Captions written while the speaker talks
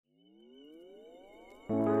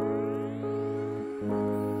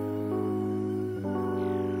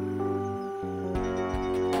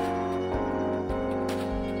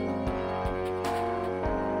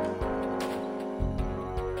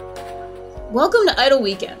Welcome to Idle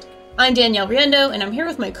Weekend. I'm Danielle Riendo, and I'm here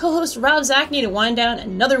with my co-host Rob Zacny to wind down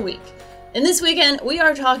another week. And this weekend, we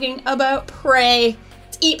are talking about Prey.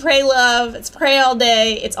 It's Eat, Pray, Love. It's Prey all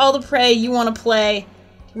day. It's all the Prey you want to play.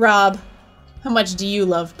 Rob, how much do you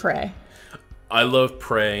love Prey? I love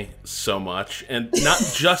Prey so much, and not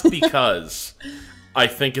just because I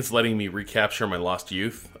think it's letting me recapture my lost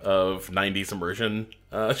youth of 90s immersion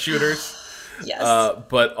shooters. Yes.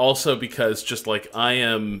 But also because just like I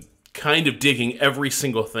am kind of digging every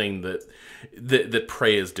single thing that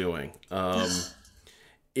Prey is doing. Look,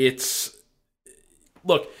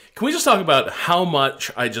 can we just talk about how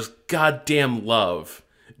much I just goddamn love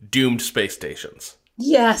doomed space stations?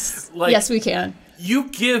 Yes. Yes, we can. You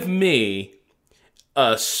give me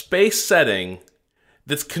a space setting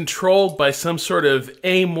that's controlled by some sort of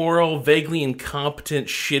amoral, vaguely incompetent,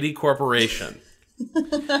 shitty corporation,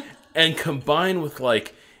 and combined with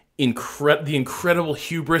like the incredible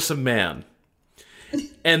hubris of man,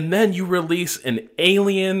 and then you release an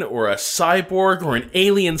alien or a cyborg or an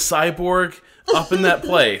alien cyborg up in that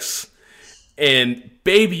place, and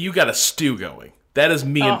baby, you got a stew going. That is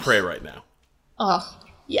me and Prey right now. Oh,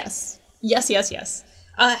 yes. Yes.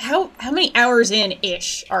 How many hours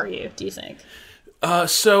in-ish are you, do you think?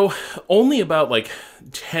 So only about like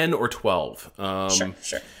 10 or 12. Sure.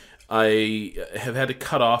 I have had to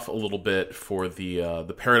cut off a little bit for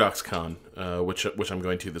the Paradox Con, which I'm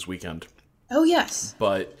going to this weekend. Oh yes.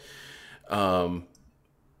 But so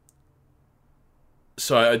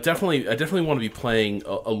I definitely want to be playing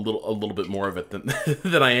a little bit more of it than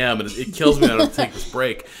than I am, and it kills me that I don't take this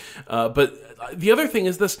break. But the other thing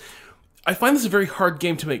is this: I find this a very hard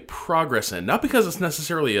game to make progress in. Not because it's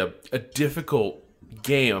necessarily a difficult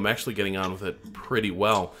game. I'm actually getting on with it pretty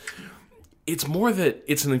well. It's more that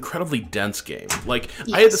it's an incredibly dense game. Like,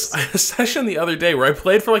 yes. I had a session the other day where I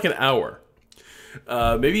played for like an hour.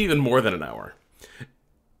 Maybe even more than an hour.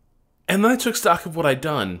 And then I took stock of what I'd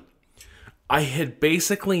done. I had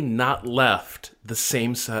basically not left the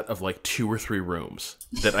same set of like 2 or 3 rooms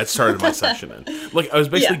that I'd started my session in. Like, I was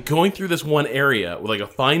basically going through this one area with like a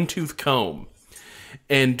fine-tooth comb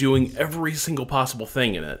and doing every single possible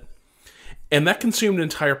thing in it. And that consumed an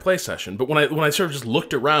entire play session. But when I sort of just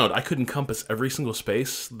looked around, I could encompass every single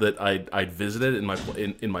space that I'd visited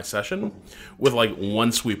in my session with like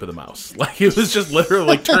one sweep of the mouse. Like, it was just literally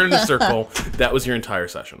like turn in a circle. That was your entire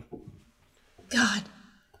session. God.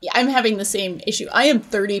 Yeah, I'm having the same issue. I am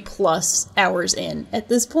 30 plus hours in at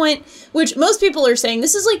this point, which most people are saying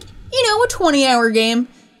this is like, a 20-hour game.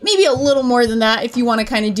 Maybe a little more than that if you want to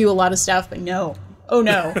kind of do a lot of stuff, but no. Oh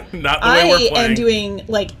no. Not the way we're playing. I am doing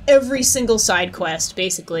like every single side quest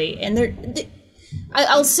basically, and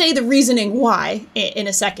I'll say the reasoning why in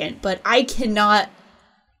a second, but I cannot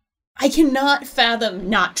fathom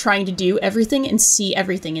not trying to do everything and see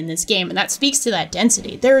everything in this game, and that speaks to that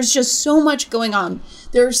density. There is just so much going on.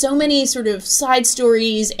 There are so many sort of side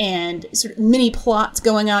stories and sort of mini plots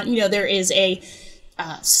going on. There is a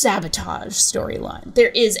sabotage storyline.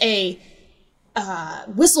 There is a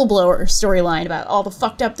whistleblower storyline about all the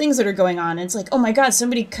fucked up things that are going on. And it's like, oh my god,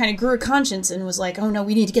 somebody kind of grew a conscience and was like, oh no,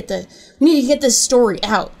 we need to get this story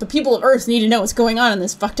out. The people of Earth need to know what's going on in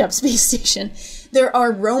this fucked up space station. There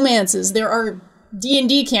are romances. There are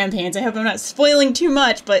D&D campaigns. I hope I'm not spoiling too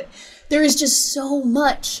much, but there is just so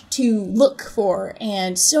much to look for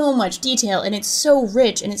and so much detail, and it's so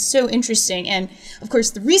rich and it's so interesting. And of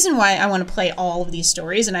course, the reason why I want to play all of these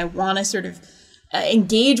stories and I want to sort of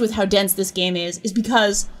engage with how dense this game is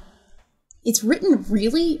because it's written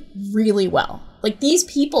really, really well. Like, these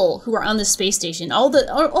people who are on the space station, all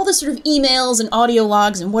the sort of emails and audio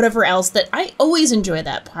logs and whatever else, that I always enjoy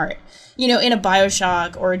that part. In a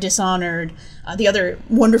BioShock or a Dishonored, the other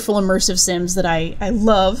wonderful immersive sims that I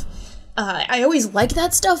love. I always like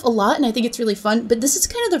that stuff a lot, and I think it's really fun. But this is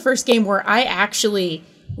kind of the first game where I actually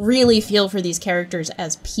really feel for these characters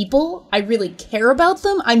as people. I really care about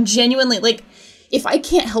them. I'm genuinely, like, if I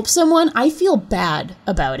can't help someone, I feel bad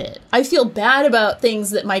about it. I feel bad about things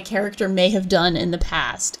that my character may have done in the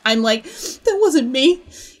past. I'm like, that wasn't me.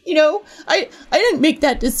 I didn't make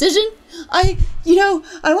that decision. I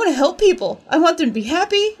want to help people. I want them to be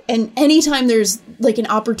happy. And anytime there's like an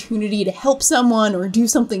opportunity to help someone or do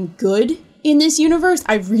something good in this universe,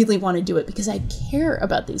 I really want to do it because I care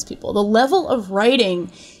about these people. The level of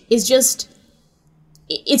writing is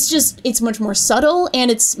it's much more subtle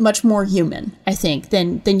and it's much more human, I think,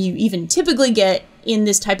 than you even typically get in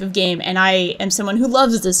this type of game. And I am someone who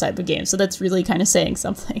loves this type of game, so that's really kind of saying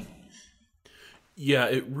something. Yeah,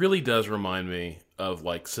 it really does remind me of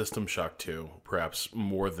like System Shock 2, perhaps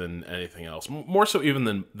more than anything else. More so even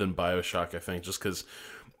than BioShock, I think, just because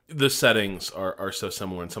the settings are so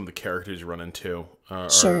similar, and some of the characters you run into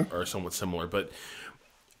Sure. are somewhat similar. But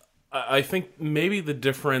I think maybe the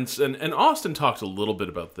difference, and Austin talked a little bit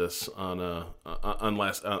about this on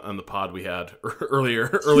the pod we had earlier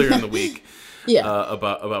in the week,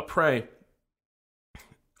 about Prey.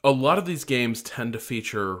 A lot of these games tend to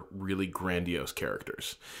feature really grandiose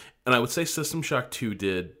characters, and I would say System Shock 2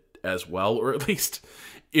 did as well, or at least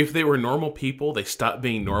if they were normal people, they stopped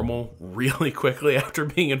being normal really quickly after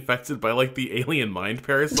being infected by like the alien mind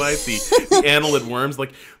parasite, the annelid worms.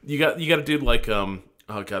 Like you got a dude like oh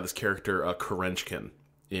god, this character Korenchkin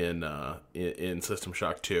in System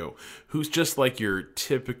Shock 2, who's just like your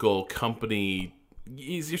typical company.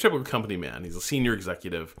 He's your typical company man. He's a senior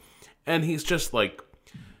executive, and he's just like,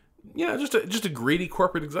 just a greedy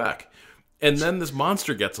corporate exec. And then this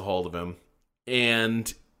monster gets a hold of him,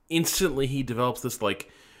 and instantly he develops this like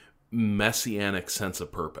messianic sense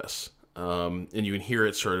of purpose, and you can hear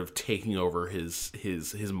it sort of taking over his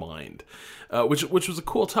mind, which was a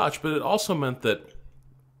cool touch. But it also meant that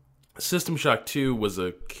System Shock 2 was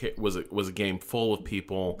a game full of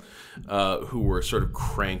people who were sort of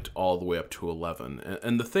cranked all the way up to 11.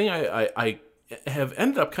 And the thing I have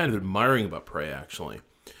ended up kind of admiring about Prey actually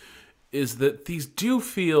is that these do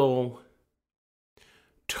feel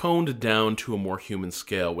toned down to a more human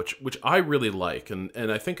scale, which I really like. And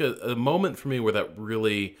I think a moment for me where that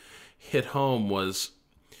really hit home was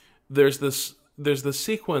there's this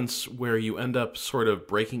sequence where you end up sort of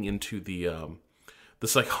breaking into the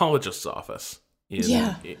psychologist's office in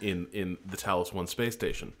the Talos 1 space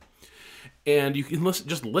station. And you can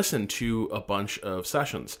listen to a bunch of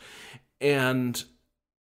sessions. And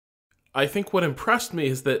I think what impressed me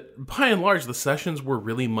is that, by and large, the sessions were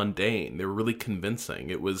really mundane. They were really convincing.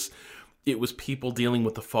 It was people dealing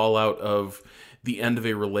with the fallout of the end of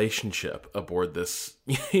a relationship aboard this,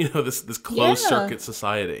 this closed circuit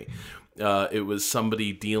society. It was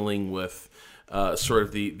somebody dealing with sort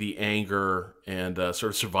of the anger and sort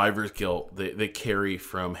of survivor's guilt they carry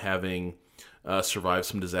from having survived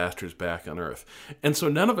some disasters back on Earth. And so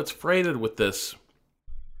none of it's freighted with this,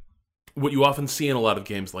 what you often see in a lot of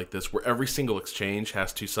games like this, where every single exchange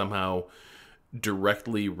has to somehow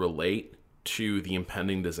directly relate to the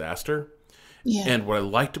impending disaster. Yeah. And what I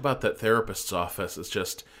liked about that therapist's office is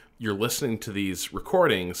just, you're listening to these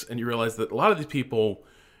recordings and you realize that a lot of these people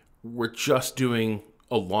were just doing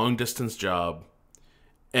a long distance job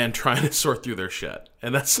and trying to sort through their shit.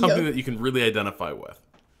 And that's something that you can really identify with.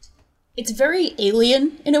 It's very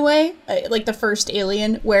Alien in a way, like the first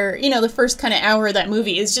Alien, where, the first kind of hour of that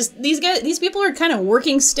movie is just these people are kind of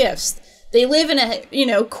working stiffs. They live in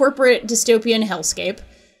a, corporate dystopian hellscape,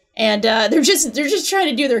 and they're just trying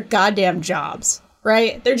to do their goddamn jobs,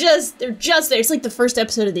 right? They're just there. It's like the first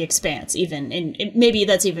episode of The Expanse, even, and maybe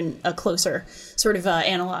that's even a closer sort of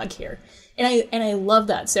analog here. And I love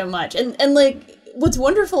that so much. And like, what's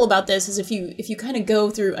wonderful about this is if you kind of go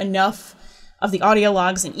through enough of the audio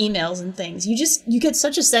logs and emails and things, you get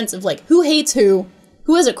such a sense of like who hates who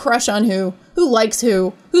has a crush on who likes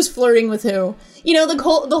who's flirting with who.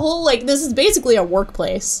 The whole like, this is basically a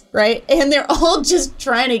workplace, right? And they're all just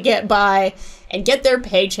trying to get by and get their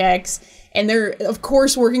paychecks, and they're of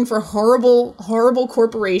course working for horrible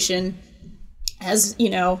corporation, as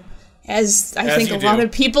I think a lot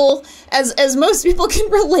of people, as most people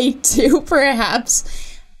can relate to, perhaps.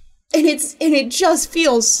 And it just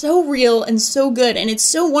feels so real and so good, and it's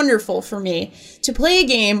so wonderful for me to play a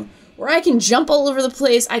game where I can jump all over the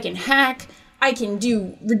place, I can hack, I can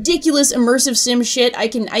do ridiculous immersive sim shit, I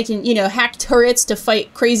can hack turrets to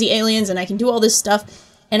fight crazy aliens, and I can do all this stuff,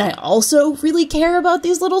 and I also really care about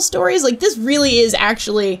these little stories. Like, this really is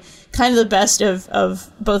actually kind of the best of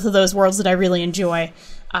both of those worlds that I really enjoy.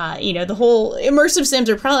 The whole immersive sims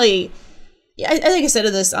are probably, I think I said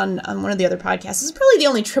this on one of the other podcasts, it's probably the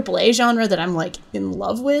only AAA genre that I'm like in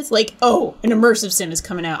love with. Like, oh, an immersive sim is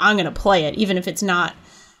coming out, I'm going to play it, even if it's not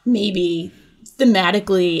maybe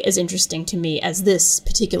thematically as interesting to me as this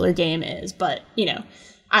particular game is. But,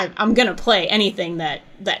 I'm going to play anything that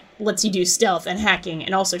lets you do stealth and hacking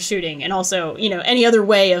and also shooting and also, any other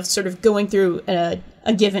way of sort of going through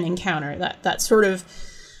a given encounter. That sort of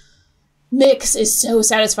mix is so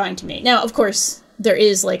satisfying to me. Now, of course, there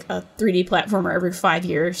is like a 3D platformer every 5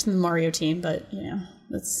 years in the Mario team, but,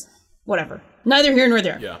 that's whatever. Neither here nor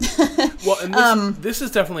there. Yeah. Well, and this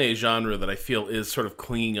is definitely a genre that I feel is sort of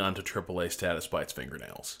clinging on to AAA status by its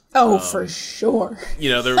fingernails. Oh, for sure.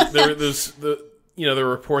 There were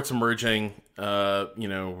reports emerging, late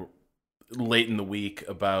in the week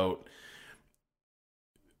about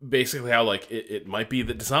basically how like it might be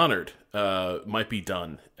that Dishonored might be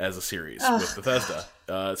done as a series with Bethesda.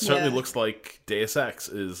 It certainly looks like Deus Ex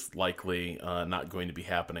is likely not going to be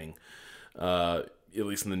happening, at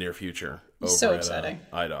least in the near future. Over so at, exciting.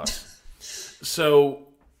 Eidos. So,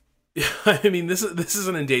 I mean, this is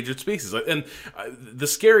an endangered species, and the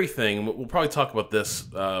scary thing, we'll probably talk about this,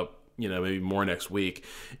 maybe more next week,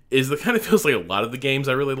 is that kind of feels like a lot of the games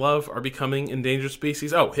I really love are becoming endangered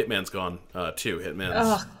species. Oh, Hitman's gone too.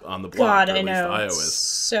 Hitman's on the block. God, or at I least know. IO It's is.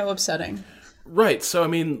 so upsetting. Right. So, I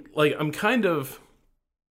mean, like,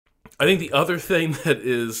 I think the other thing that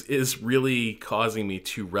is really causing me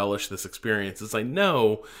to relish this experience is I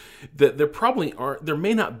know that there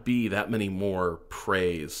may not be that many more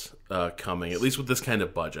Preys coming, at least with this kind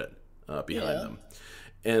of budget behind them.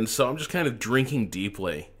 And so I'm just kind of drinking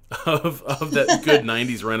deeply of that good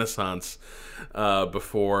 90s renaissance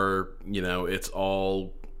before, it's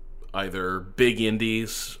all either big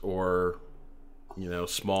indies or,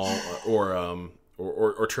 small or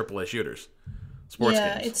AAA shooters. Sports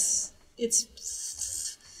games.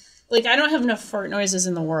 It's like I don't have enough fart noises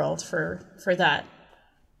in the world for that,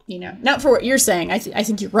 Not for what you're saying. I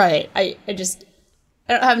think you're right. I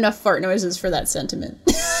don't have enough fart noises for that sentiment.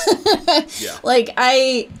 Yeah. Like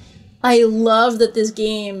I love that this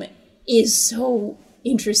game is so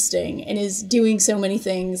interesting and is doing so many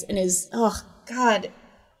things and is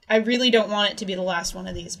I really don't want it to be the last one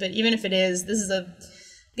of these, but even if it is, this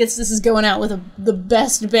is going out with the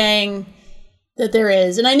best bang that there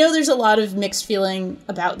is. And I know there's a lot of mixed feeling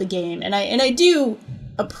about the game, and I do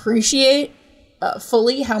appreciate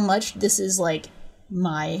fully how much this is like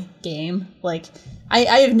my game. Like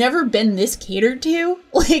I have never been this catered to,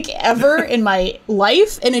 like, ever in my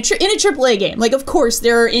life in a AAA game. Like, of course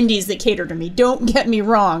there are indies that cater to me, don't get me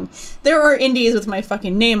wrong, there are indies with my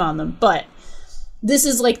fucking name on them, but this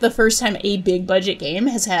is like the first time a big budget game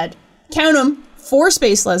has had, count them, 4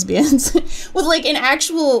 space lesbians with like an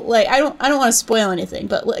actual, like, I don't want to spoil anything,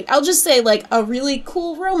 but like I'll just say like a really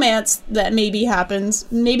cool romance that maybe happens,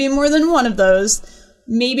 maybe more than one of those.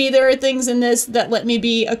 Maybe there are things in this that let me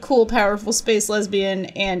be a cool, powerful space lesbian,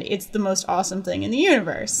 and it's the most awesome thing in the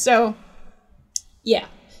universe. So, yeah.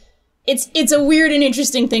 It's a weird and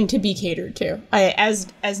interesting thing to be catered to.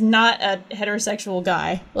 As not a heterosexual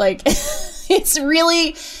guy, like, it's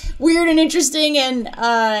really weird and interesting, and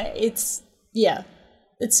it's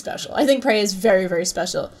special. I think Prey is very, very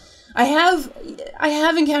special. I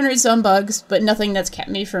have encountered some bugs, but nothing that's kept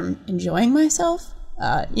me from enjoying myself,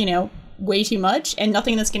 way too much, and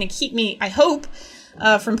nothing that's going to keep me, I hope,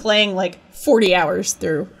 from playing like 40 hours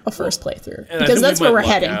through a first playthrough, because that's where we're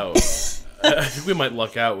heading. I think we might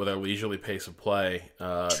luck out with our leisurely pace of play.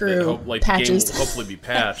 True. The game will hopefully be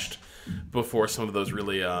patched before some of those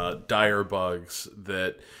really dire bugs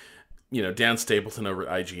that Dan Stapleton over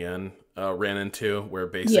at IGN ran into, where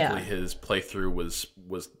basically his playthrough was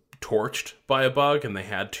torched by a bug, and they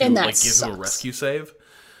had to give him a rescue save.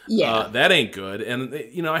 Yeah, that ain't good.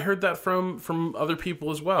 And I heard that from other people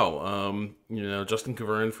as well. Justin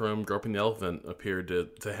Cavern from Groping the Elephant appeared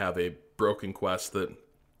to have a broken quest that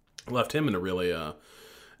left him in a really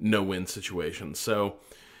no-win situation. So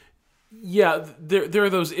yeah, there are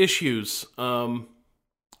those issues.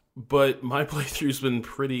 But my playthrough's been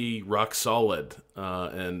pretty rock solid,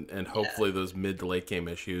 and hopefully those mid to late game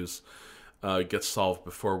issues get solved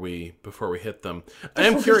before we hit them. I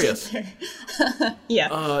am curious.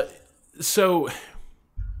 Yeah. So,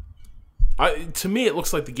 to me, it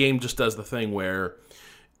looks like the game just does the thing where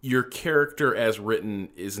your character, as written,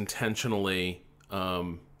 is intentionally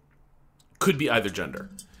could be either gender.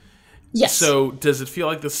 Yes. So does it feel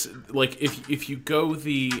like this, like if you go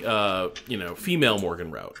the female Morgan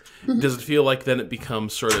route, does it feel like then it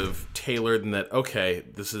becomes sort of tailored in that, okay,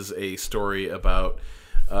 this is a story about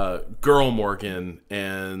girl Morgan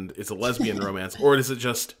and it's a lesbian romance, or is it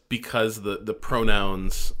just because the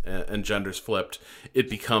pronouns and genders flipped, it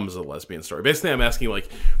becomes a lesbian story? Basically, I'm asking, like,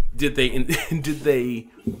 did they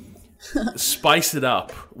spice it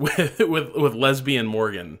up with lesbian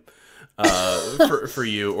Morgan? For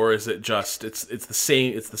you, or is it just it's the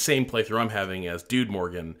same playthrough I'm having as Dude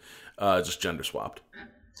Morgan, just gender swapped?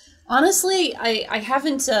 Honestly, I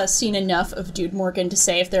haven't seen enough of Dude Morgan to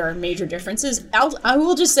say if there are major differences. I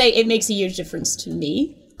will just say it makes a huge difference to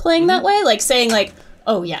me playing that way, like saying like,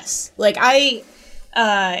 oh yes, like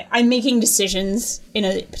I'm making decisions in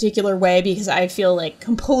a particular way because I feel like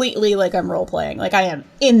completely like I'm role playing, like I am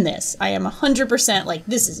in this, I am 100% like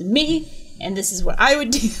this is me. And this is what I would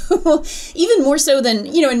do, even more so than,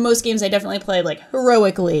 in most games I definitely play, like,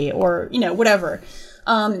 heroically or, whatever.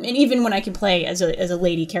 And even when I can play as a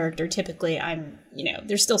lady character, typically I'm,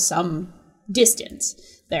 there's still some distance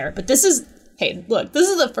there. But this is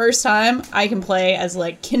the first time I can play as,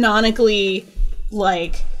 like, canonically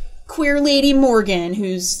like queer lady Morgan,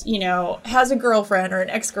 who's, you know, has a girlfriend or an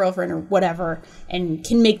ex-girlfriend or whatever, and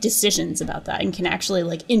can make decisions about that and can actually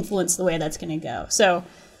like influence the way that's going to go. So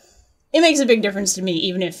it makes a big difference to me,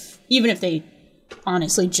 even if they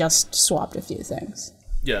honestly just swapped a few things.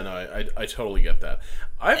 Yeah, no, I totally get that.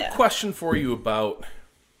 I have a question for you about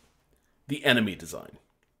the enemy design.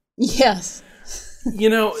 Yes. You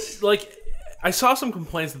know, like, I saw some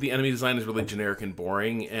complaints that the enemy design is really generic and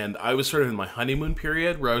boring, and I was sort of in my honeymoon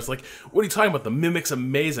period where I was like, what are you talking about? The Mimic's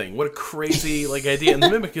amazing. What a crazy, like, idea. And the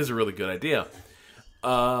Mimic is a really good idea.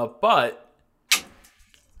 But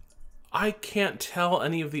I can't tell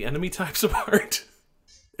any of the enemy types apart.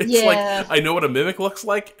 It's like, I know what a Mimic looks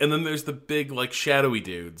like, and then there's the big, like, shadowy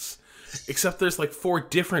dudes. Except there's, like, 4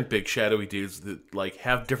 different big shadowy dudes that, like,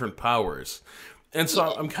 have different powers. And so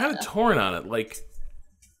I'm kind of torn on it. Like,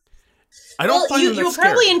 I don't find them that you'll scary.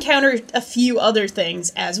 probably encounter a few other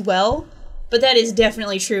things as well, but that is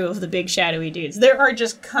definitely true of the big shadowy dudes. There are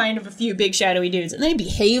just kind of a few big shadowy dudes, and they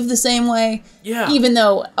behave the same way. Yeah. Even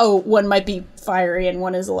though, one might be fiery and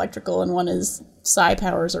one is electrical and one is psi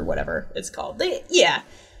powers or whatever it's called.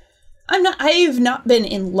 I've not been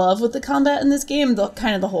in love with the combat in this game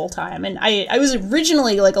the whole time, and I was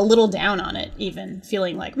originally like a little down on it, even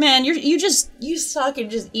feeling like, man, you suck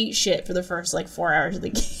and just eat shit for the first like 4 hours of the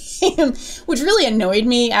game, which really annoyed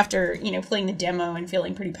me after, you know, playing the demo and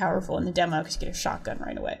feeling pretty powerful in the demo because you get a shotgun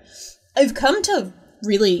right away. I've come to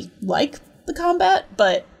really like the combat,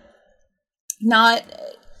 but not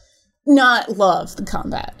love the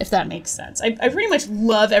combat, if that makes sense. I pretty much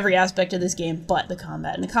love every aspect of this game but the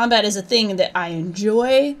combat. And the combat is a thing that I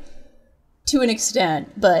enjoy to an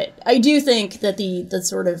extent, but I do think that the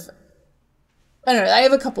sort of... I don't know, I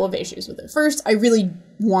have a couple of issues with it. First, I really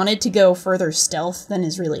wanted to go further stealth than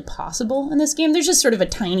is really possible in this game. There's just sort of a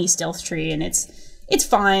tiny stealth tree, and it's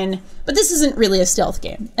fine, but this isn't really a stealth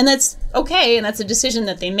game. And that's okay, and that's a decision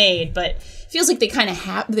that they made, but it feels like they kind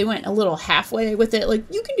of they went a little halfway with it. Like,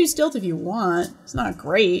 you can do stealth if you want. It's not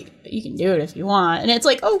great, but you can do it if you want. And it's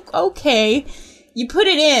like, oh, okay. You put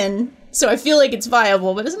it in, so I feel like it's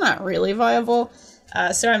viable, but it's not really viable.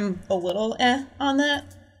 So I'm a little on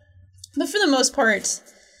that. But for the most part,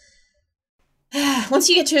 once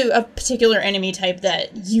you get to a particular enemy type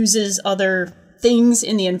that uses other things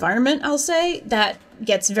in the environment, I'll say, that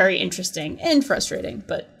gets very interesting and frustrating,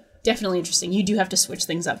 but definitely interesting. You do have to switch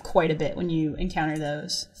things up quite a bit when you encounter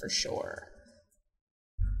those, for sure.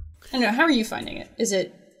 I don't know, how are you finding it? Is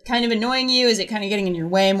it kind of annoying you? Is it kind of getting in your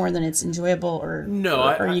way more than it's enjoyable? Or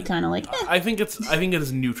are you kind of like, I think it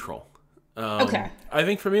is neutral. Okay. I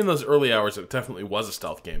think for me in those early hours, it definitely was a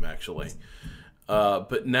stealth game, actually.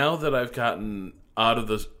 But now that I've gotten out of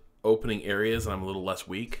those opening areas and I'm a little less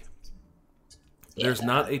weak, there's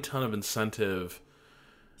not a ton of incentive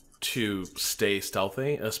to stay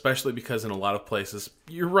stealthy, especially because in a lot of places,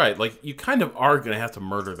 you're right, like, you kind of are going to have to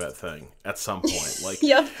murder that thing at some point. Like,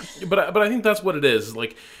 Yep. But I think that's what it is.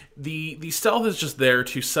 Like, the stealth is just there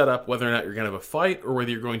to set up whether or not you're going to have a fight or whether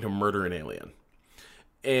you're going to murder an alien.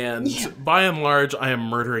 And by and large, I am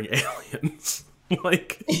murdering aliens.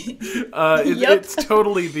 Like, it's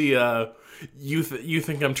totally the you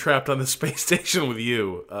think I'm trapped on the space station with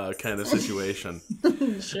you kind of situation.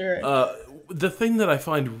 Sure. The thing that I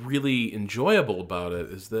find really enjoyable about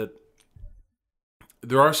it is that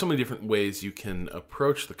there are so many different ways you can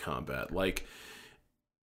approach the combat. Like,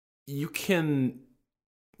 you can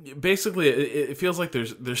basically, it feels like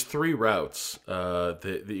there's 3 routes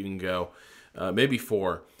that you can go. Maybe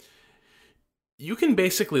 4. You can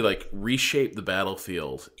basically, like, reshape the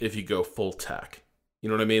battlefield if you go full tech. You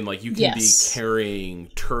know what I mean? Like, you can be carrying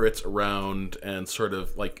turrets around and sort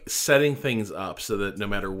of, like, setting things up so that no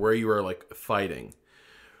matter where you are, like, fighting,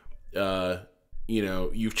 you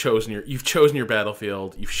know, you've chosen your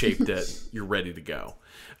battlefield, you've shaped it, you're ready to go.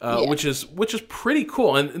 Which is pretty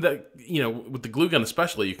cool. And that, you know, with the glue gun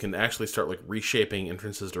especially, you can actually start, like, reshaping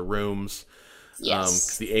entrances to rooms. Yes.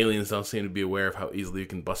 Because the aliens don't seem to be aware of how easily you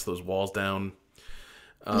can bust those walls down.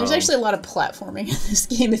 There's actually a lot of platforming in this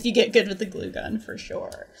game if you get good with the glue gun, for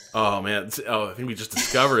sure. Oh man! I think we just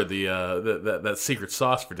discovered that secret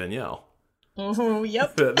sauce for Danielle. Oh,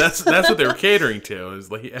 yep. That's what they were catering to.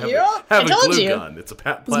 Is like have a glue gun. It's a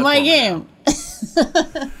platform. It's my game.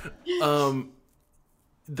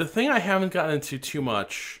 The thing I haven't gotten into too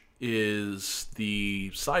much is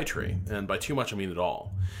the side tree, and by too much I mean at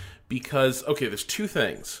all. Because, okay, there's 2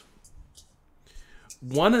 things.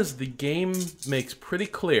 One is the game makes pretty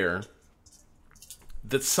clear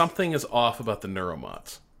that something is off about the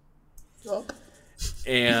neuromods. Oh.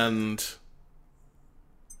 And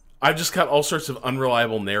I've just got all sorts of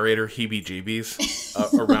unreliable narrator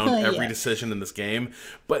heebie-jeebies around every decision in this game.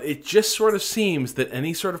 But it just sort of seems that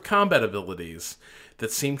any sort of combat abilities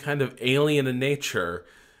that seem kind of alien in nature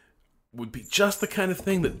would be just the kind of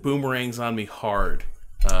thing that boomerangs on me hard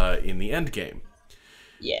in the end game.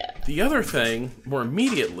 Yeah. The other thing, more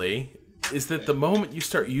immediately, is that the moment you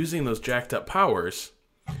start using those jacked up powers,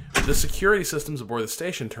 the security systems aboard the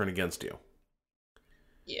station turn against you.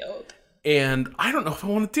 Yep. And I don't know if I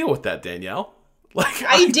want to deal with that, Danielle. Like,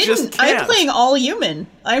 I didn't. Just can't. I'm playing all human.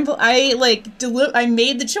 I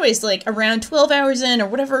made the choice, like, around 12 hours in or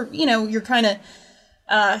whatever, you're kind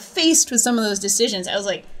of faced with some of those decisions. I was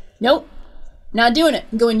like, nope, not doing it.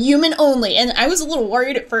 I'm going human only. And I was a little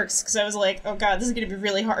worried at first because I was like, oh god, this is going to be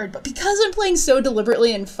really hard. But because I'm playing so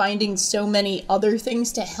deliberately and finding so many other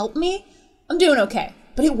things to help me, I'm doing okay.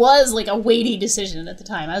 But it was like a weighty decision at the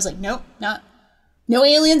time. I was like, nope, no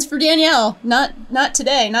aliens for Danielle. Not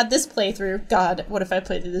today. Not this playthrough. God, what if I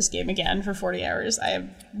play through this game again for 40 hours? I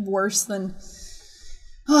am worse than...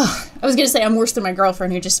 I was going to say I'm worse than my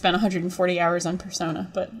girlfriend who just spent 140 hours on Persona,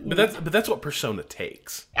 but that's what Persona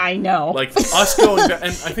takes. I know. Like, us going back,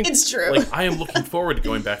 and I think it's true. Like, I am looking forward to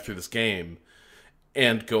going back through this game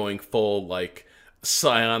and going full, like,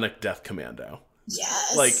 psionic death commando.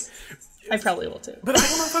 Yes. Like, I probably will too. But I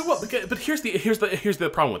don't know if I will. But here's the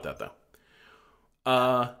problem with that, though.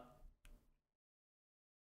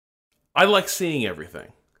 I like seeing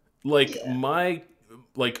everything. Like,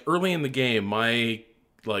 early in the game, my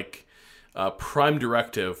prime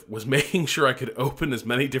directive was making sure I could open as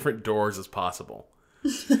many different doors as possible.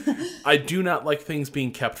 I do not like things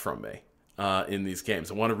being kept from me in these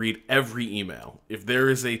games. I want to read every email. If there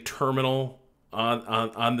is a terminal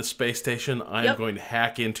on the space station, I am going to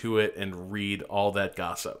hack into it and read all that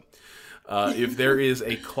gossip. If there is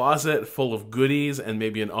a closet full of goodies and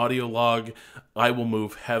maybe an audio log, I will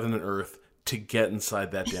move heaven and earth to get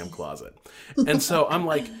inside that damn closet. And so I'm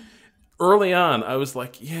like, early on, I was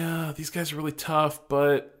like, yeah, these guys are really tough,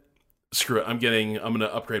 but screw it. I'm going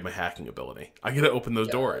to upgrade my hacking ability. I got to open those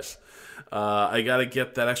doors. I got to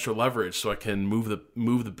get that extra leverage so I can move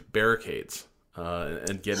the barricades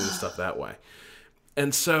and get into stuff that way.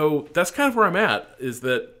 And so that's kind of where I'm at, is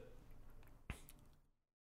that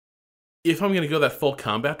if I'm going to go that full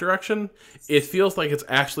combat direction, it feels like it's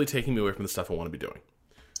actually taking me away from the stuff I want to be doing.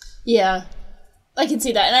 Yeah, I can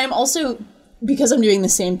see that. And I'm also, because I'm doing the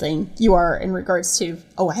same thing you are in regards to,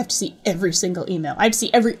 I have to see every single email. I have to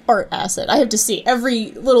see every art asset. I have to see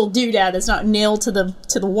every little doodad that's not nailed to the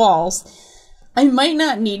walls. I might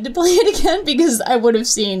not need to play it again because I would have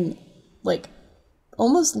seen, like,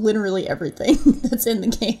 almost literally everything that's in the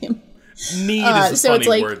game. Need is a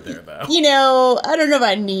funny word there, though. I don't know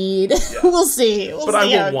about need. Yeah. We'll see. But I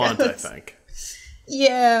will want, I think.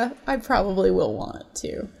 Yeah, I probably will want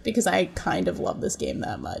to, because I kind of love this game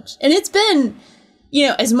that much. And it's been,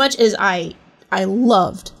 as much as I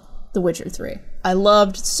loved The Witcher 3. I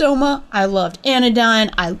loved Soma. I loved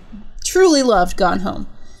Anodyne. I truly loved Gone Home.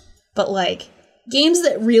 But, games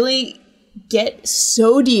that really get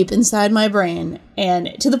so deep inside my brain,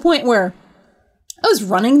 and to the point where I was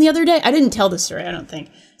running the other day. I didn't tell this story, I don't think.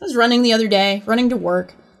 I was running the other day, running to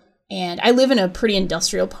work, and I live in a pretty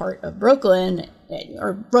industrial part of Brooklyn,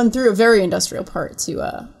 or run through a very industrial part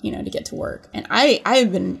to get to work. And I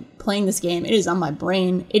have been playing this game. It is on my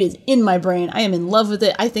brain. It is in my brain. I am in love with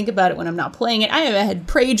it. I think about it when I'm not playing it. I have had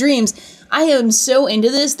prey dreams. I am so into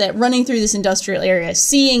this that running through this industrial area,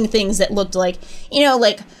 seeing things that looked like,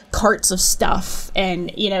 carts of stuff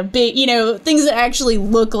and, big, things that actually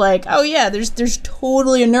look like, oh yeah, there's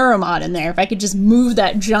totally a Neuromod in there. If I could just move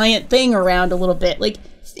that giant thing around a little bit, like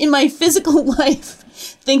in my physical life,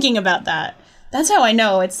 thinking about that. That's how I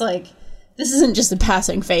know it's like, this isn't just a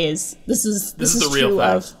passing phase. This is the true real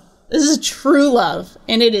love. thing. This is true love.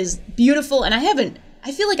 And it is beautiful. And I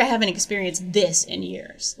feel like I haven't experienced this in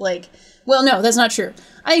years. Well, no, that's not true.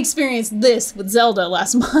 I experienced this with Zelda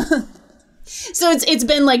last month. So it's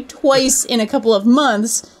been twice in a couple of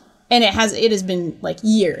months, and it has been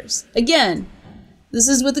years. Again, this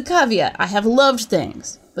is with the caveat. I have loved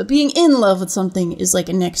things. But being in love with something is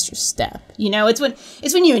an extra step.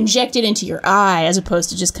 It's when you inject it into your eye as opposed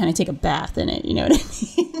to just kind of take a bath in it. You know what I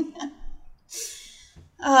mean?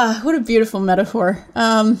 What a beautiful metaphor.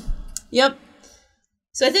 Yep.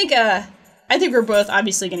 So I think we're both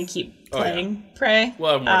obviously going to keep playing Prey.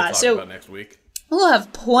 We'll have more to talk about next week. We'll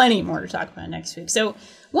have plenty more to talk about next week. So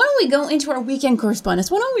why don't we go into our weekend correspondence?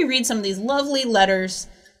 Why don't we read some of these lovely letters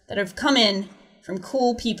that have come in from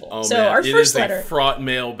cool people. Oh, so man. our first letter. It is a fraught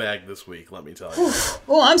mailbag this week, let me tell you.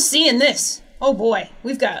 Oh, I'm seeing this. Oh boy,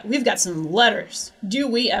 we've got some letters. Do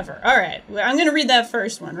we ever? All right, I'm gonna read that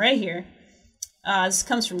first one right here. This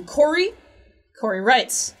comes from Corey. Corey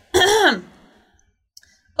writes,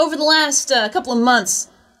 over the last couple of months,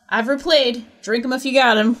 I've replayed Drink 'em If You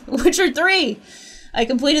Got 'em, Witcher 3. I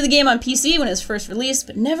completed the game on PC when it was first released,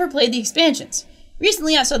 but never played the expansions.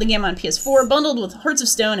 Recently, I saw the game on PS4 bundled with Hearts of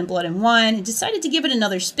Stone and Blood and Wine and decided to give it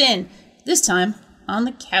another spin, this time on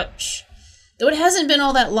the couch. Though it hasn't been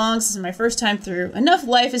all that long since my first time through, enough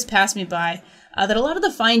life has passed me by that a lot of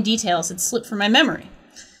the fine details had slipped from my memory.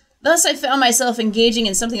 Thus, I found myself engaging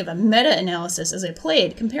in something of a meta-analysis as I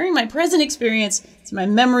played, comparing my present experience to my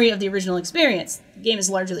memory of the original experience. The game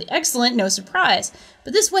is largely excellent, no surprise,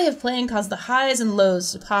 but this way of playing caused the highs and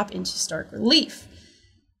lows to pop into stark relief.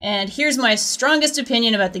 And here's my strongest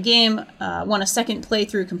opinion about the game, one a second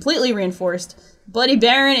playthrough completely reinforced. Bloody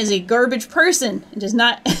Baron is a garbage person and does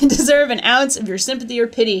not deserve an ounce of your sympathy or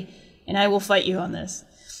pity, and I will fight you on this.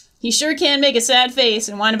 He sure can make a sad face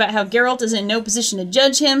and whine about how Geralt is in no position to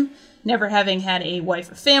judge him, never having had a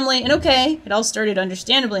wife or family, and okay, it all started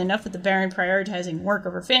understandably enough with the Baron prioritizing work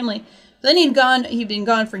over family. But then he'd been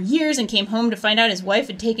gone for years and came home to find out his wife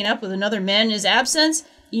had taken up with another man in his absence.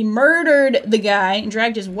 He murdered the guy and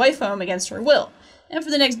dragged his wife home against her will. And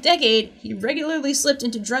for the next decade, he regularly slipped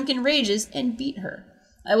into drunken rages and beat her.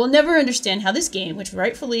 I will never understand how this game, which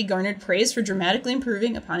rightfully garnered praise for dramatically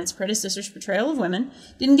improving upon its predecessor's portrayal of women,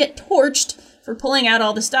 didn't get torched for pulling out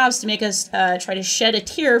all the stops to make us try to shed a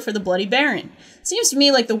tear for the Bloody Baron. It seems to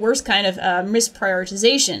me like the worst kind of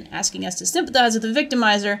misprioritization, asking us to sympathize with the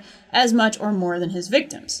victimizer as much or more than his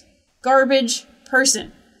victims. Garbage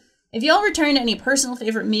person. If y'all returned to any personal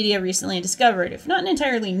favorite media recently and discovered, if not an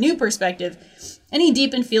entirely new perspective, any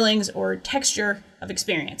deepened feelings or texture of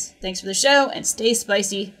experience. Thanks for the show, and stay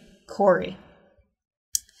spicy, Corey.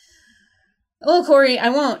 Well, Corey, I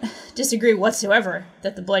won't disagree whatsoever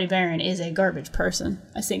that the Bloody Baron is a garbage person.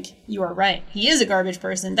 I think you are right. He is a garbage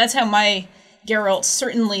person. That's how my Geralt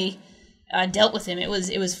certainly dealt with him. It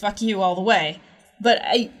was fuck you all the way. But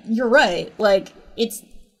you're right. Like, it's...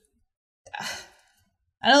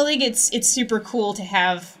 I don't think it's super cool to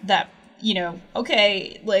have that, you know,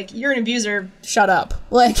 okay, like, you're an abuser, shut up.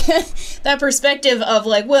 Like, that perspective of,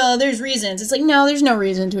 like, well, there's reasons. It's like, no, there's no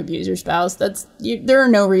reason to abuse your spouse. There are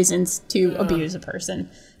no reasons to abuse a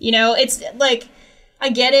person. You know, it's, like,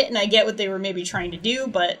 I get it, and I get what they were maybe trying to do,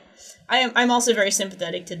 but I'm also very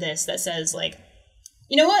sympathetic to this that says, like,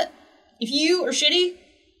 you know what? If you are shitty,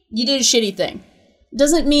 you did a shitty thing. It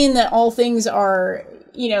doesn't mean that all things are,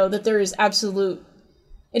 you know, that there is absolute...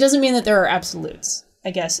 It doesn't mean that there are absolutes,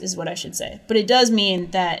 I guess is what I should say. But it does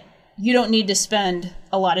mean that you don't need to spend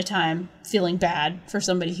a lot of time feeling bad for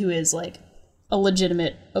somebody who is, like, a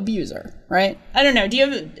legitimate abuser, right? I don't know. Do you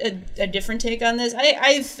have a different take on this?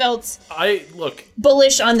 I've felt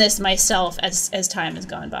bullish on this myself as time has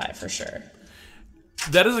gone by, for sure.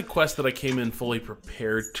 That is a quest that I came in fully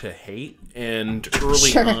prepared to hate, and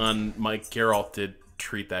early on, my Geralt did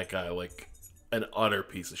treat that guy like an utter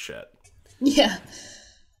piece of shit. Yeah.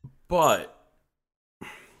 But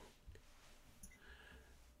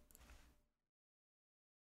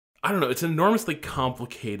I don't know, it's an enormously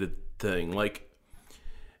complicated thing. Like,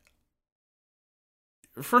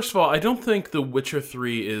 first of all, I don't think The Witcher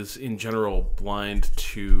 3 is in general blind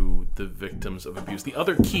to the victims of abuse. The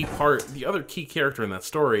other key character in that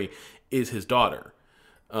story is his daughter,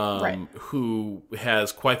 who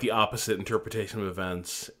has quite the opposite interpretation of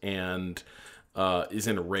events and is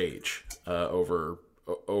in a rage over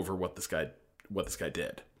what this guy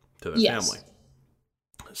did to their family.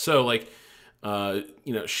 So, like,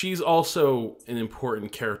 you know, she's also an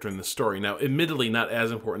important character in the story. Now, admittedly, not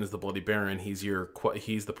as important as the Bloody Baron. He's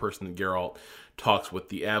the person that Geralt talks with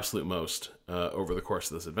the absolute most over the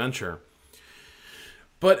course of this adventure.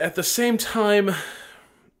 But at the same time,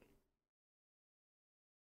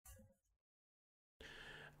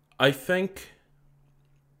 I think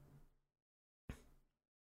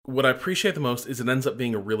what I appreciate the most is it ends up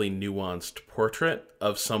being a really nuanced portrait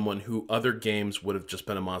of someone who other games would have just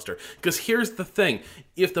been a monster. Because here's the thing.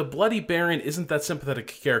 If the Bloody Baron isn't that sympathetic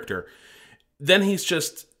character, then it's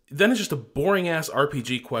just a boring-ass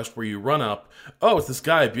RPG quest where you run up, oh, it's this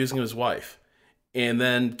guy abusing his wife. And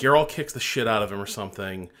then Geralt kicks the shit out of him or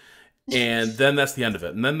something. And then that's the end of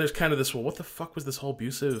it. And then there's kind of this, well, what the fuck was this whole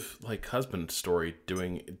abusive, like, husband story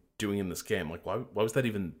doing in this game? Like, why was that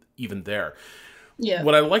even there? Yeah.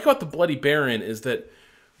 What I like about the Bloody Baron is that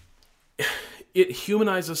it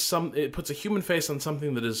humanizes it puts a human face on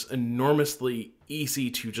something that is enormously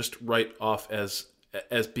easy to just write off as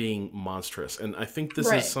being monstrous. And I think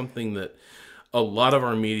this is something that a lot of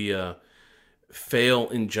our media fail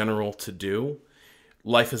in general to do.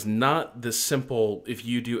 Life is not this simple, if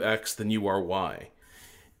you do X, then you are Y.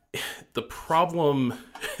 The problem,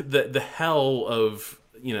 the hell of,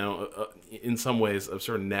 in some ways, of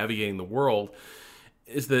sort of navigating the world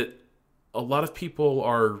is that a lot of people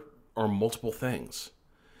are multiple things.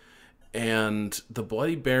 And the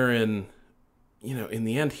Bloody Baron, in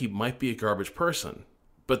the end, he might be a garbage person.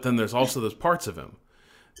 But then there's also those parts of him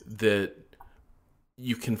that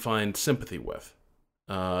you can find sympathy with.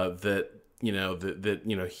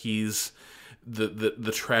 He's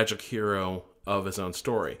the tragic hero of his own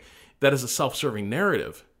story. That is a self-serving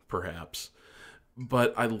narrative, perhaps.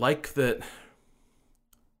 But I like that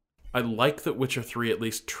Witcher 3 at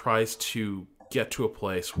least tries to get to a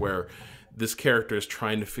place where this character is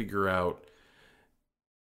trying to figure out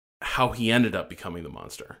how he ended up becoming the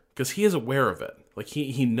monster. Because he is aware of it. Like,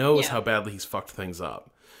 he knows how badly he's fucked things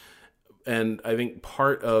up. And I think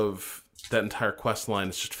part of that entire quest line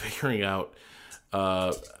is just figuring out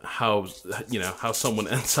how someone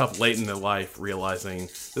ends up late in their life realizing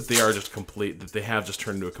that they are just that they have just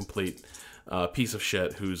turned into a complete piece of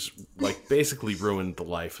shit who's like basically ruined the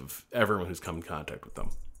life of everyone who's come in contact with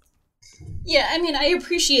them. Yeah, I mean, I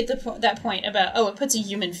appreciate that point about, it puts a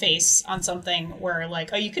human face on something where,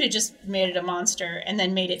 like, you could have just made it a monster and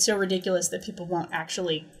then made it so ridiculous that people won't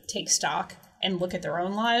actually take stock and look at their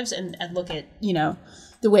own lives and look at,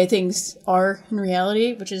 the way things are in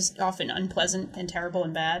reality, which is often unpleasant and terrible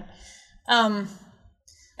and bad. I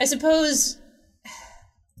suppose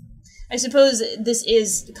this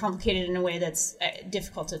is complicated in a way that's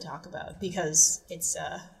difficult to talk about because it's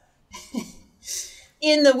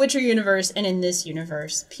in the Witcher universe and in this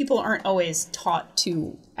universe, people aren't always taught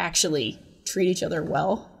to actually treat each other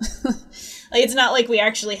well. Like, it's not like we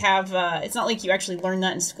actually have, it's not like you actually learn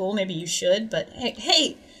that in school. Maybe you should, but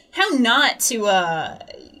hey, how not to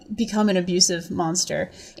become an abusive monster.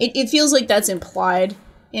 It feels like that's implied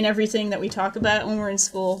in everything that we talk about when we're in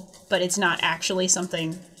school, but it's not actually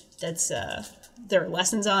something that's there are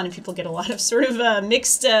lessons on, and people get a lot of sort of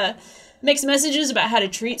mixed messages about how to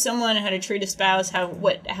treat someone, how to treat a spouse, how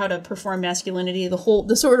to perform masculinity,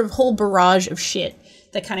 the sort of whole barrage of shit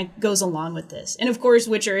that kind of goes along with this. And of course,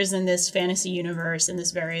 Witcher is in this fantasy universe, in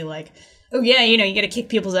this very like, oh yeah, you gotta kick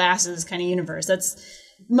people's asses kind of universe. That's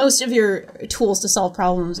most of your tools to solve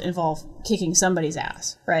problems involve kicking somebody's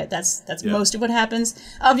ass, right? That's most of what happens.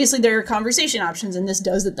 Obviously, there are conversation options, and this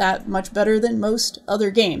does that much better than most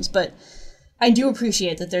other games. But I do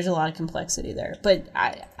appreciate that there's a lot of complexity there. But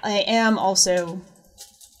I am also...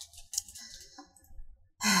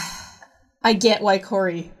 I get why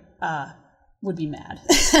Corey would be mad.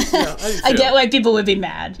 Yeah, I get why people would be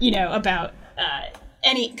mad, about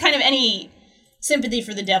any sympathy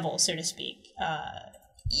for the devil, so to speak.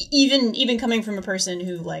 Even coming from a person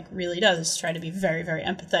who like really does try to be very, very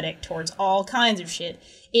empathetic towards all kinds of shit,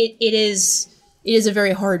 it is a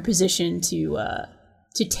very hard position to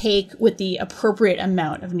take with the appropriate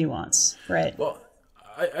amount of nuance, right? Well,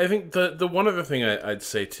 I think the one other thing I'd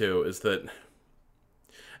say too is that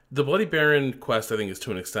the Bloody Baron quest, I think, is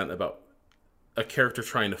to an extent about a character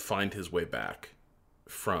trying to find his way back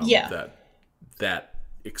from that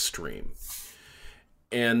extreme.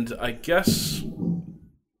 And I guess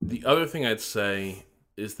the other thing I'd say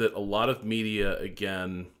is that a lot of media,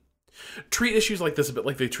 again, treat issues like this a bit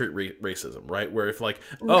like they treat racism, right? Where if like,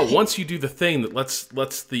 once you do the thing that lets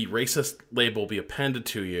the racist label be appended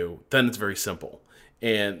to you, then it's very simple.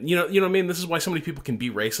 And you know what I mean? This is why so many people can be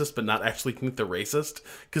racist but not actually think they're racist,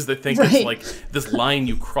 because they think it's like this line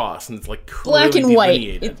you cross and it's like black and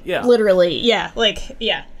white. Literally, yeah.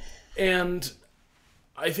 And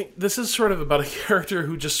I think this is sort of about a character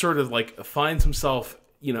who just sort of like finds himself,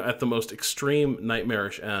 at the most extreme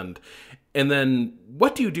nightmarish end. And then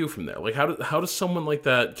what do you do from there? Like, how does someone like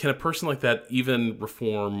that, can a person like that even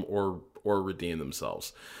reform or redeem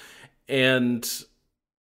themselves? And,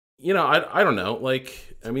 I don't know.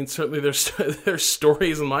 Like, I mean, certainly there's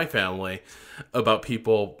stories in my family about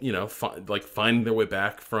people, finding their way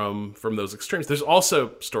back from those extremes. There's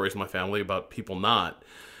also stories in my family about people not.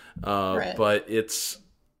 Right. But it's...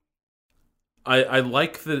 I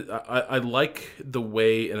like the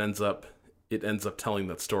way it ends up telling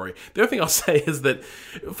that story. The other thing I'll say is that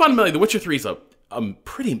fundamentally, The Witcher 3 is a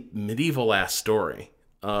pretty medieval ass story.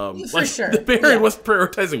 For sure. The Baron wasn't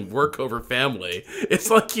prioritizing work over family.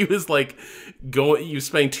 It's like he was like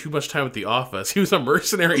spending too much time at the office. He was a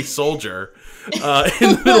mercenary soldier in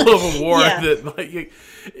the middle of a war that like,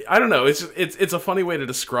 I don't know. It's a funny way to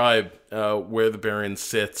describe where the Baron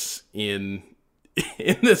sits in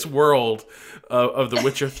this world of The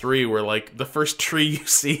Witcher 3, where like the first tree you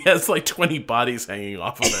see has like 20 bodies hanging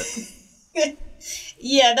off of it.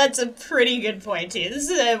 Yeah, that's a pretty good point too. This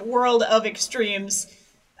is a world of extremes.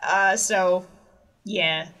 So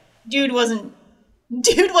yeah, dude wasn't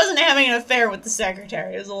having an affair with the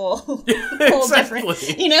secretary. It was a little, little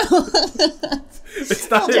different, you know. It's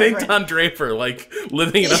not an Don Draper like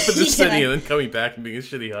living it up in the city and then coming back and being a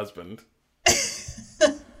shitty husband.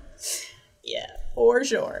 Yeah, for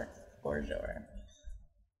sure, for sure.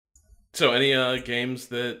 So, any games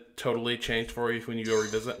that totally changed for you when you go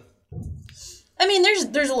revisit? I mean,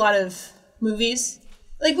 there's a lot of movies.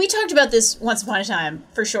 Like, we talked about this once upon a time,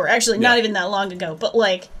 for sure. Actually, not even that long ago. But,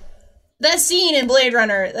 like, that scene in Blade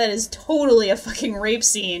Runner, that is totally a fucking rape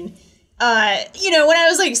scene. You know, when I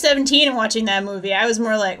was, like, 17 and watching that movie, I was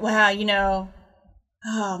more like, wow, you know,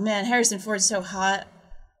 oh, man, Harrison Ford's so hot.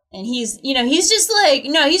 And he's, you know, he's just, like,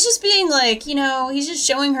 no, he's just being, like, you know, he's just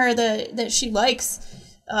showing her that she likes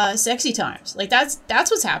sexy times. Like, that's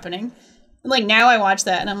what's happening. And, like, now I watch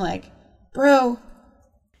that and I'm like, bro,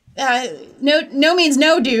 no means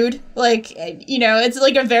no, dude. Like, you know, it's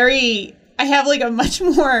like I have like a much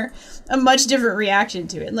different reaction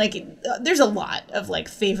to it. And, like, there's a lot of like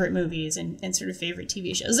favorite movies and sort of favorite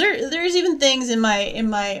TV shows. There's even things in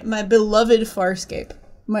my beloved Farscape,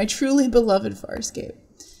 my truly beloved Farscape.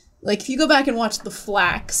 Like, if you go back and watch The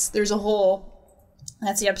Flax, there's a whole.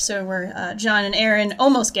 That's the episode where John and Aaron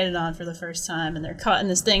almost get it on for the first time, and they're caught in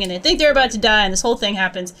this thing, and they think they're about to die, and this whole thing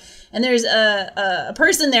happens. And there's a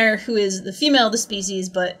person there who is the female of the species,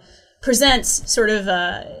 but presents sort of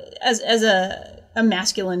as a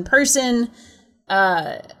masculine person.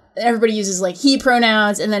 Everybody uses like he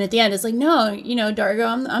pronouns, and then at the end it's like, no, you know,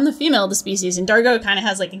 Dargo, I'm the female of the species, and Dargo kind of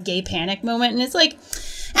has like a gay panic moment, and it's like.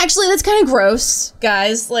 Actually, that's kind of gross,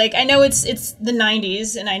 guys. Like, I know it's the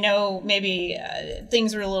 90s, and I know maybe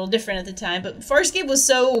things were a little different at the time, but Farscape was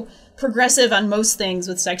so progressive on most things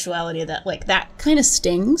with sexuality that, like, that kind of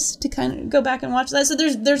stings to kind of go back and watch that. So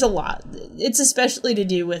there's a lot. It's especially to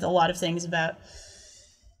do with a lot of things about,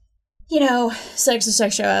 you know, sex or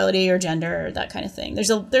sexuality or gender or that kind of thing. There's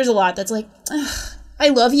a lot that's like, I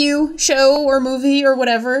love you, show or movie or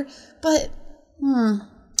whatever, but,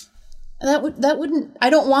 That wouldn't.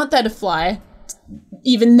 I don't want that to fly.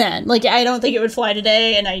 Even then, like, I don't think it would fly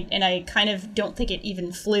today, and I kind of don't think it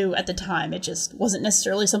even flew at the time. It just wasn't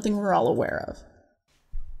necessarily something we're all aware of.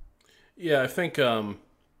 Yeah, I think. I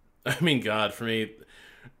mean, God, for me,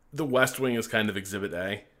 The West Wing is kind of Exhibit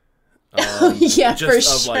A. Yeah,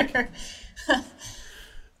 just for sure. Like,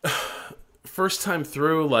 first time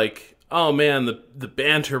through, like, oh man, the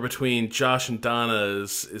banter between Josh and Donna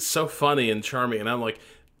is so funny and charming, and I'm like.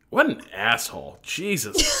 What an asshole.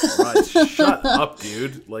 Jesus Christ. Shut up,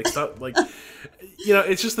 dude. Like, stop, like, you know,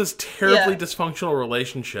 it's just this terribly dysfunctional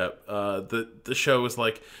relationship. The show is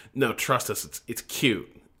like, no, trust us, it's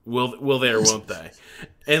cute. Will they or won't they?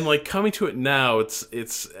 And like coming to it now, it's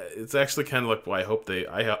actually kind of like, well, I hope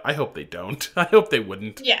they don't. I hope they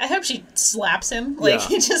wouldn't. Yeah, I hope she slaps him. Like,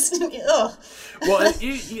 he just, ugh. Well,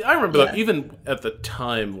 I remember that even at the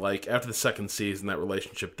time, like after the second season, that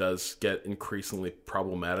relationship does get increasingly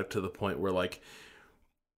problematic to the point where like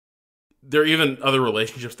there are even other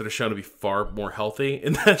relationships that are shown to be far more healthy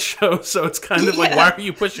in that show. So it's kind of like, why are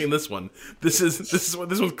you pushing this one? This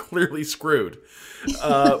one's clearly screwed.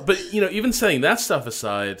 But you know, even setting that stuff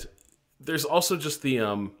aside, there's also just the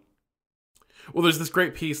well, there's this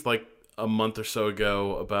great piece like a month or so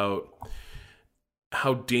ago about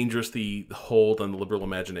how dangerous the hold on the liberal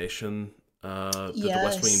imagination that the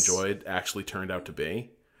West Wing enjoyed actually turned out to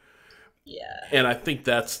be. Yeah. And I think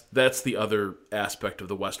that's the other aspect of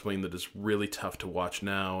the West Wing that is really tough to watch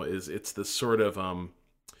now is it's this sort of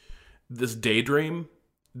this daydream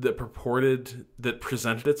that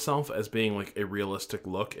presented itself as being like a realistic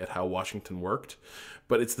look at how Washington worked,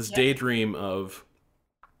 but it's this daydream of,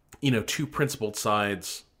 you know, two principled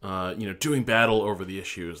sides, you know, doing battle over the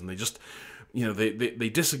issues, and they just, you know, they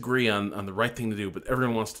disagree on the right thing to do, but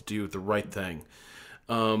everyone wants to do the right thing,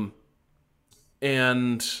 and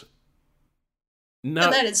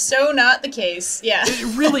that is so not the case. Yeah,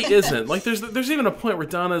 it really isn't. Like, there's even a point where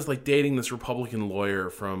Donna's like dating this Republican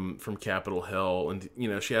lawyer from Capitol Hill, and you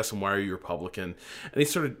know, she asks him, "Why are you Republican?" And he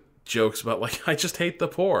sort of jokes about like, "I just hate the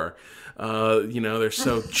poor. You know, they're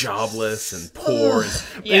so jobless and poor."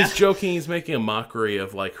 And he's joking. He's making a mockery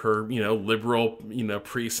of like her, you know, liberal, you know,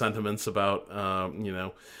 pre-sentiments about, you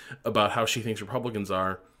know, about how she thinks Republicans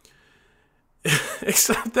are.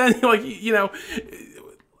 Except then, like, you know.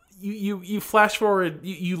 You flash forward,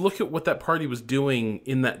 you look at what that party was doing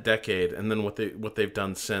in that decade, and then what they've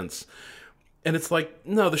done since, and it's like,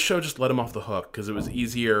 no, the show just let him off the hook because it was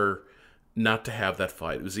easier not to have that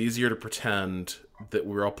fight. It was easier to pretend that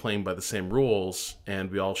we were all playing by the same rules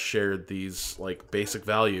and we all shared these like basic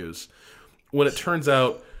values, when it turns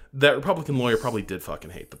out that Republican lawyer probably did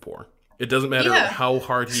fucking hate the poor. It doesn't matter how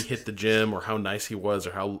hard he hit the gym or how nice he was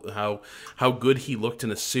or how good he looked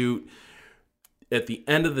in a suit. At the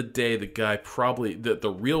end of the day, the guy probably,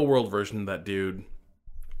 the real world version of that dude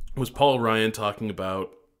was Paul Ryan talking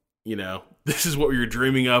about, you know, this is what we were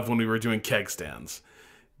dreaming of when we were doing keg stands.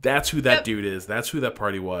 That's who that dude is. That's who that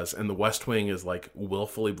party was. And the West Wing is like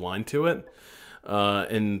willfully blind to it.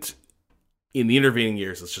 And in the intervening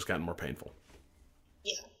years, it's just gotten more painful.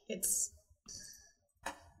 Yeah, it's...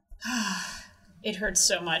 It hurts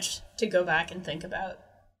so much to go back and think about.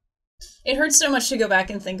 It hurts so much to go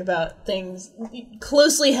back and think about things,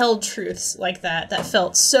 closely held truths like that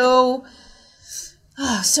felt so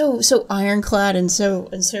ironclad and so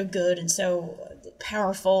good and so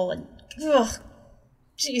powerful and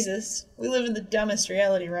Jesus, we live in the dumbest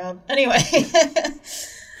reality, Rob. Anyway.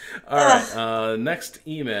 All right, next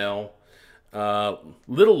email,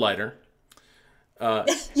 little lighter.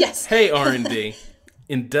 Yes. Hey, R&D,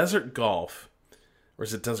 in desert golf, or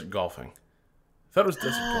is it desert golfing? I thought it was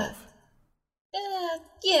desert golf.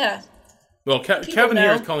 Yeah. Well, Kevin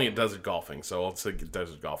here is calling it desert golfing, so I'll say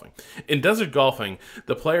desert golfing. In desert golfing,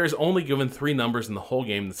 the player is only given 3 numbers in the whole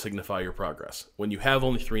game that signify your progress. When you have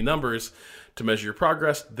only 3 numbers to measure your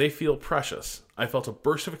progress, they feel precious. I felt a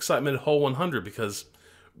burst of excitement at hole 100 because,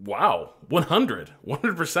 wow,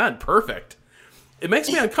 100%, perfect. It makes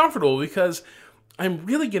me uncomfortable because I'm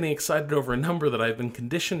really getting excited over a number that I've been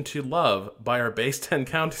conditioned to love by our base 10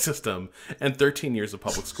 counting system and 13 years of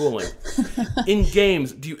public schooling. In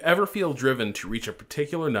games, do you ever feel driven to reach a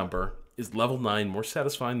particular number? Is level 9 more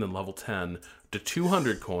satisfying than level 10? Do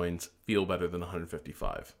 200 coins feel better than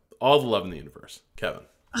 155? All the love in the universe. Kevin.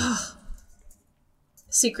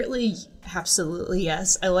 Secretly, absolutely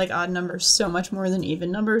yes. I like odd numbers so much more than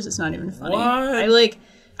even numbers. It's not even funny. What?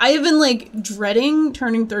 I have been, like, dreading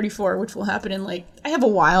turning 34, which will happen in, like, I have a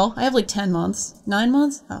while. I have, like, 10 months. 9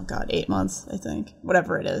 months? Oh, God, 8 months, I think.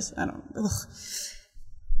 Whatever it is. I don't...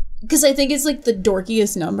 Because I think it's, like, the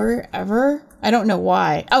dorkiest number ever. I don't know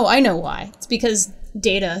why. Oh, I know why. It's because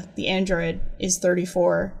Data, the android, is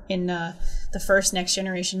 34 in the first Next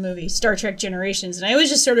Generation movie, Star Trek Generations, and I always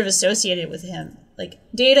just sort of associated it with him. Like,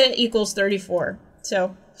 Data equals 34.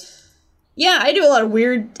 So... yeah, I do a lot of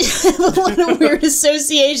weird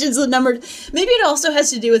associations with numbers. Maybe it also has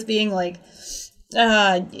to do with being like,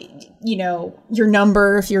 you know, your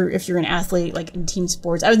number if you're an athlete, like in team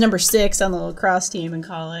sports. I was number 6 on the lacrosse team in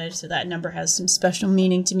college, so that number has some special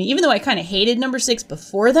meaning to me. Even though I kind of hated number 6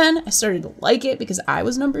 before then, I started to like it because I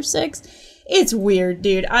was number 6. It's weird,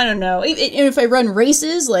 dude. I don't know. If I run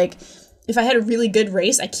races, like... if I had a really good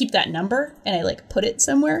race, I keep that number and I like put it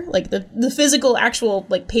somewhere, like the physical, actual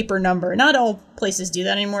like paper number. Not all places do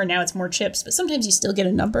that anymore. Now it's more chips, but sometimes you still get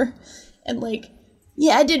a number. And like,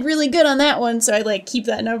 yeah, I did really good on that one, so I like keep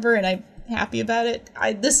that number and I'm happy about it.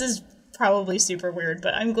 This is probably super weird,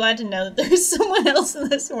 but I'm glad to know that there's someone else in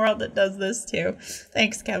this world that does this too.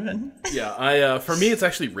 Thanks, Kevin. Yeah, for me, it's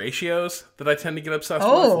actually ratios that I tend to get obsessed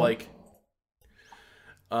with. Like.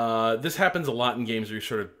 This happens a lot in games where you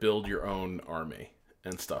sort of build your own army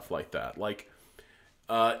and stuff like that. Like,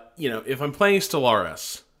 you know, if I'm playing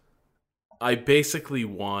Stellaris, I basically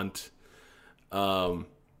want, let's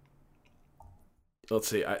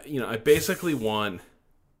see, I basically want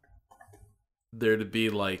there to be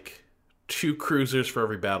like 2 cruisers for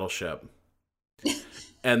every battleship,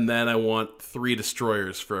 and then I want 3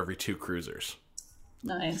 destroyers for every 2 cruisers.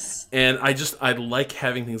 Nice. And I like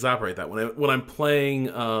having things operate that way. When I'm playing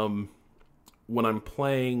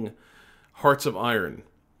Hearts of Iron,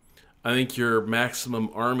 I think your maximum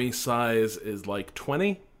army size is like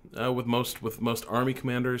 20 with most army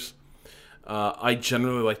commanders. I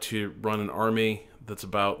generally like to run an army that's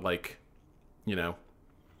about like, you know,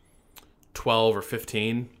 12 or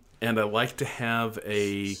 15, and I like to have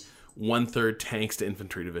a 1/3 tanks to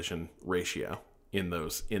infantry division ratio in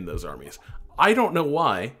those armies. I don't know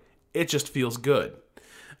why. It just feels good.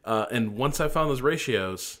 And once I found those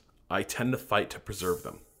ratios, I tend to fight to preserve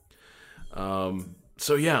them.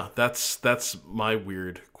 So yeah, that's my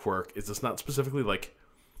weird quirk. It's not specifically like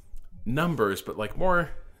numbers, but like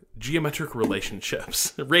more geometric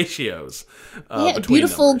relationships, ratios. Yeah,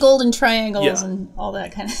 beautiful numbers. Golden triangles and all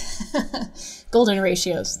that kind of golden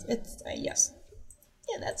ratios. It's yes,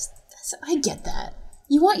 yeah, that's I get that.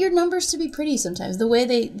 You want your numbers to be pretty sometimes. The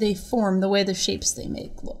way they form, the way the shapes they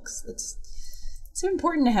make looks. It's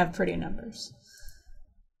important to have pretty numbers.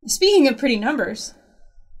 Speaking of pretty numbers,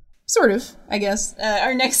 sort of, I guess.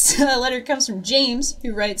 Our next letter comes from James,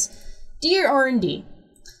 who writes, "Dear R&D,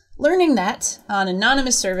 Learning that on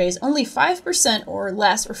anonymous surveys, only 5% or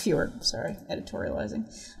less, or fewer, sorry, editorializing,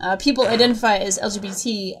 people identify as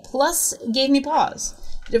LGBT plus gave me pause.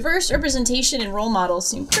 Diverse representation and role models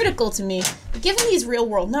seem critical to me, but given these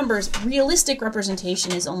real-world numbers, realistic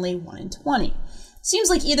representation is only 1 in 20.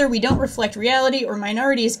 Seems like either we don't reflect reality or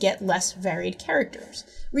minorities get less varied characters.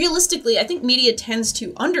 Realistically, I think media tends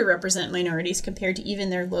to underrepresent minorities compared to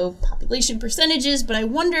even their low population percentages, but I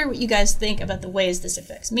wonder what you guys think about the ways this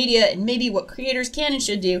affects media and maybe what creators can and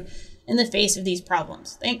should do in the face of these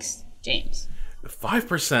problems. Thanks, James.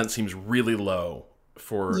 5% seems really low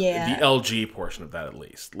for the LG portion of that, at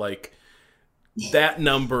least. Like, that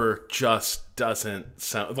number just doesn't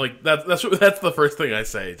sound like that's the first thing I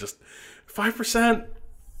say. Just 5%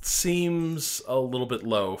 seems a little bit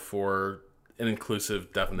low for an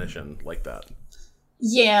inclusive definition like that.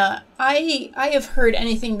 Yeah, I have heard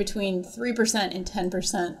anything between 3% and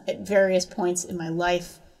 10% at various points in my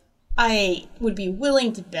life. I would be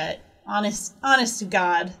willing to bet, honest to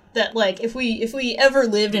God, that like if we ever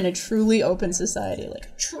lived in a truly open society,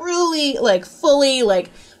 like truly, like fully,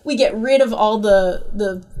 like we get rid of all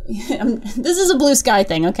the this is a blue sky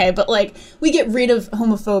thing, okay, but like we get rid of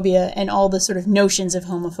homophobia and all the sort of notions of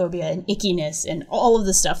homophobia and ickiness and all of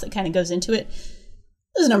the stuff that kind of goes into it,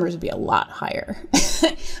 those numbers would be a lot higher.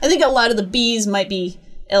 I think a lot of the B's might be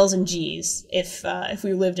L's and G's if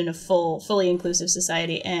we lived in a fully inclusive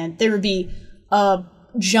society, and there would be a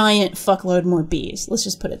giant fuckload more B's. Let's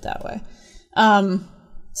just put it that way.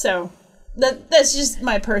 So that's just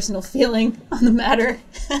my personal feeling on the matter.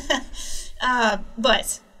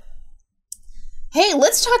 But hey,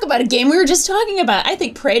 let's talk about a game we were just talking about. I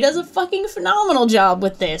think Prey does a fucking phenomenal job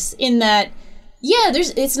with this, in that, yeah,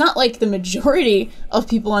 it's not like the majority of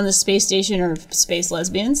people on the space station are space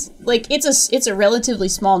lesbians. Like, it's a relatively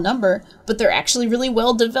small number, but they're actually really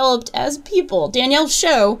well developed as people. Danielle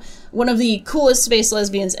Sho, one of the coolest space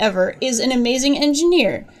lesbians ever, is an amazing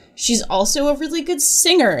engineer. She's also a really good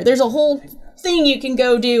singer. There's a whole thing you can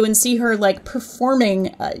go do and see her, like,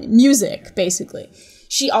 performing music, basically.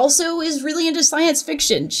 She also is really into science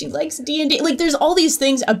fiction. She likes D&D. Like, there's all these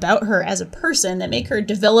things about her as a person that make her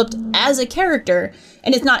developed as a character.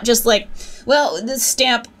 And it's not just like, well, this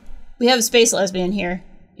stamp, we have a space lesbian here.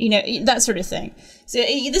 You know, that sort of thing. So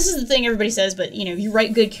this is the thing everybody says, but, you know, you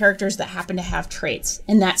write good characters that happen to have traits.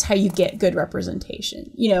 And that's how you get good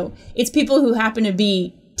representation. You know, it's people who happen to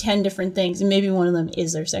be 10 different things, and maybe one of them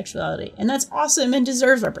is their sexuality. And that's awesome and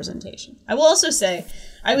deserves representation. I will also say,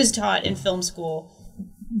 I was taught in film school,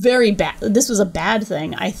 very bad. This was a bad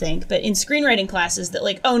thing, I think, but in screenwriting classes that,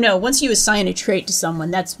 like, oh no, once you assign a trait to someone,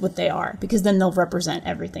 that's what they are, because then they'll represent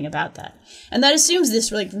everything about that. And that assumes this,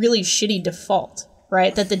 like, really shitty default,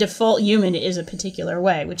 right? That the default human is a particular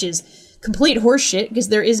way, which is complete horseshit, because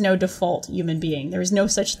there is no default human being. There is no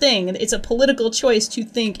such thing. It's a political choice to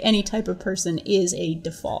think any type of person is a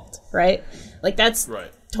default, right? Like, that's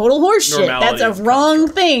right. Total horseshit. That's a wrong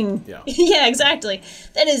thing. Yeah. Yeah, exactly.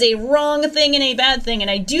 That is a wrong thing and a bad thing. And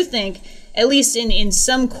I do think, at least in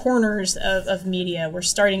some corners of media, we're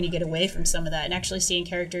starting to get away from some of that and actually seeing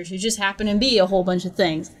characters who just happen to be a whole bunch of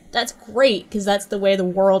things. That's great, because that's the way the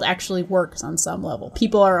world actually works on some level.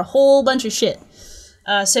 People are a whole bunch of shit.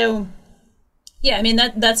 So, yeah, I mean,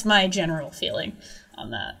 that's my general feeling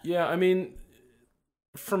on that. Yeah, I mean,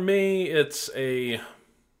 for me, it's a...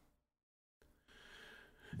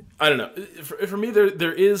 I don't know. For me,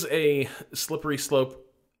 there is a slippery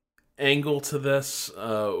slope angle to this,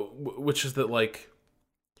 which is that, like,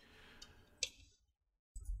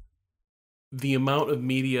 the amount of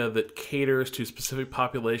media that caters to specific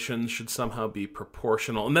populations should somehow be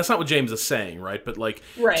proportional. And that's not what James is saying, right? But, like,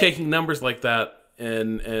 taking numbers like that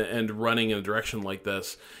and running in a direction like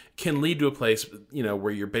this can lead to a place, you know,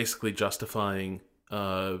 where you're basically justifying,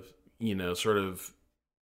 you know, sort of,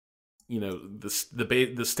 you know,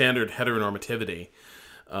 the standard heteronormativity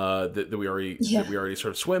that we already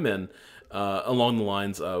sort of swim in, along the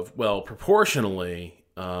lines of, well, proportionally,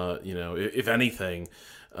 you know, if anything,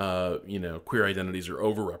 you know, queer identities are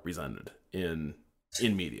overrepresented in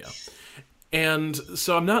media, and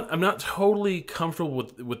so I'm not totally comfortable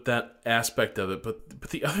with that aspect of it. But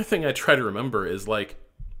the other thing I try to remember is, like,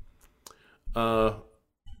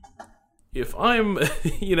 if I'm,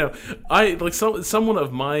 you know, I like someone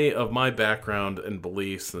of my background and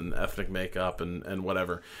beliefs and ethnic makeup and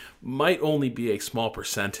whatever might only be a small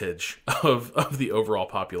percentage of the overall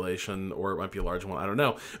population, or it might be a large one, I don't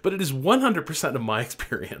know, but it is 100% of my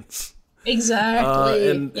experience. Exactly.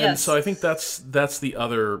 And so I think that's the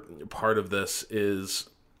other part of this is,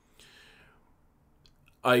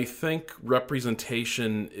 I think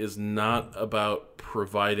representation is not about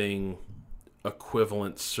providing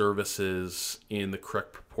equivalent services in the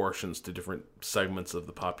correct proportions to different segments of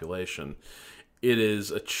the population. It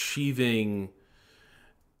is achieving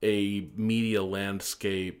a media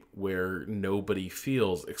landscape where nobody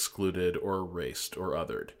feels excluded or erased or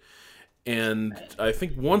othered. And I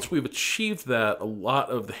think once we've achieved that, a lot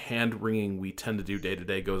of the hand-wringing we tend to do day to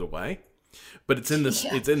day goes away. But it's in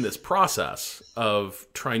this process of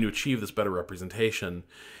trying to achieve this better representation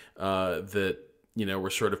that, we're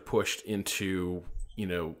sort of pushed into,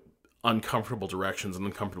 uncomfortable directions and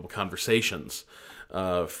uncomfortable conversations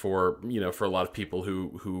for a lot of people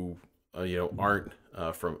who aren't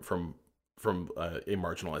from a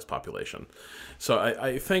marginalized population. So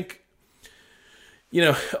I think,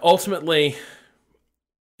 ultimately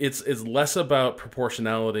it's less about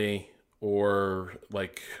proportionality or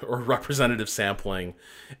representative sampling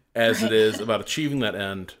as it is about achieving that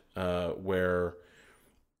end where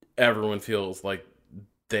everyone feels like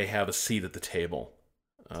they have a seat at the table.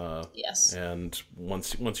 Yes. And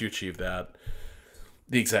once you achieve that,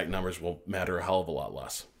 the exact numbers will matter a hell of a lot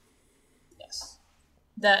less. Yes.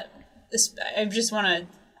 I just want to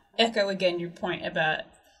echo again your point about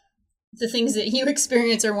the things that you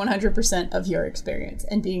experience are 100% of your experience,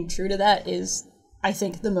 and being true to that is, I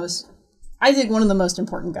think, one of the most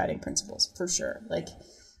important guiding principles, for sure. Like,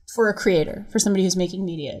 for a creator, for somebody who's making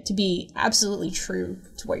media, to be absolutely true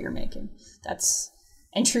to what you're making.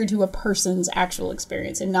 And true to a person's actual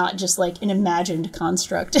experience, and not just like an imagined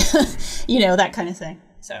construct, that kind of thing.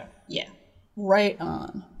 So, yeah. Right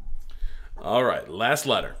on. All right, last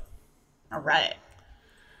letter. All right.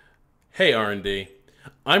 Hey, R&D.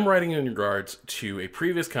 I'm writing in regards to a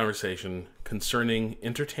previous conversation concerning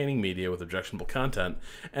entertaining media with objectionable content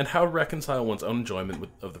and how to reconcile one's own enjoyment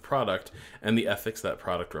of the product and the ethics that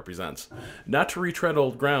product represents. Not to retread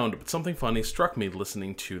old ground, but something funny struck me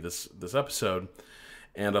listening to this episode,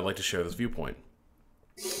 and I'd like to share this viewpoint.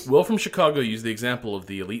 Will from Chicago used the example of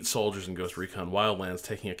the elite soldiers in Ghost Recon Wildlands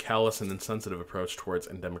taking a callous and insensitive approach towards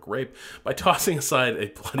endemic rape by tossing aside a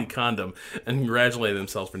bloody condom and congratulating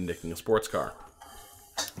themselves for nicking a sports car.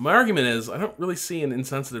 My argument is, I don't really see an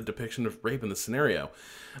insensitive depiction of rape in this scenario.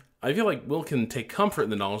 I feel like Will can take comfort in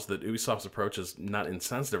the knowledge that Ubisoft's approach is not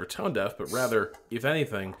insensitive or tone-deaf, but rather, if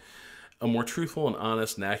anything, a more truthful and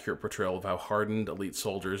honest and accurate portrayal of how hardened elite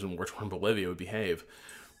soldiers in war-torn Bolivia would behave,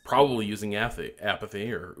 probably using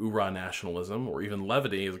apathy or oorah nationalism or even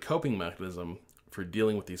levity as a coping mechanism for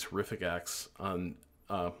dealing with these horrific acts on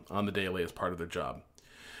the daily as part of their job.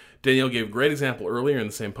 Danielle gave a great example earlier in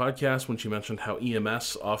the same podcast when she mentioned how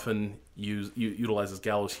EMS often utilizes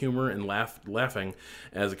gallows humor and laughing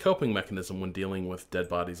as a coping mechanism when dealing with dead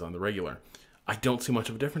bodies on the regular. I don't see much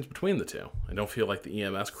of a difference between the two. I don't feel like the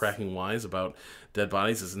EMS cracking wise about dead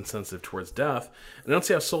bodies is insensitive towards death, and I don't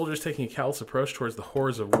see how soldiers taking a callous approach towards the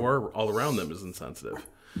horrors of war all around them is insensitive.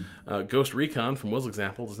 Ghost Recon, from Will's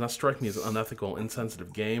example, does not strike me as an unethical,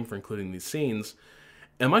 insensitive game for including these scenes.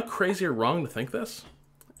 Am I crazy or wrong to think this?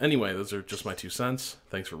 Anyway, those are just my 2 cents.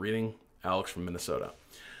 Thanks for reading. Alex from Minnesota.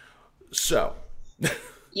 So.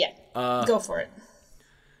 Yeah, go for it.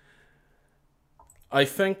 I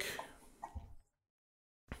think...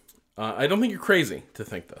 I don't think you're crazy to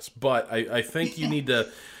think this, but I think you need to...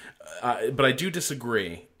 but I do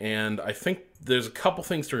disagree, and I think there's a couple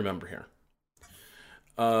things to remember here.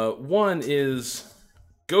 One is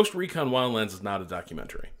Ghost Recon Wildlands is not a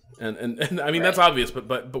documentary. And I mean, that's obvious,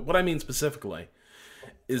 but what I mean specifically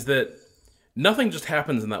is that nothing just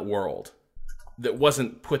happens in that world that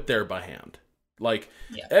wasn't put there by hand. Like,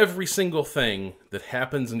 every single thing that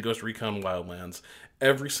happens in Ghost Recon Wildlands,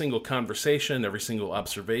 every single conversation, every single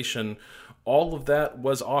observation, all of that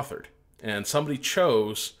was authored. And somebody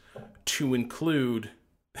chose to include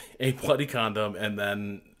a bloody condom and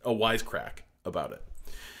then a wisecrack about it.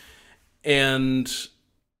 And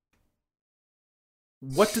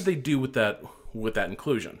what did they do with that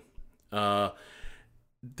inclusion?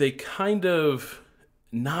 They kind of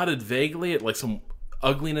nodded vaguely at like some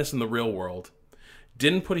ugliness in the real world,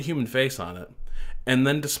 didn't put a human face on it, and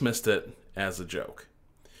then dismissed it as a joke.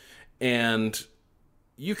 And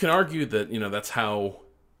you can argue that, that's how,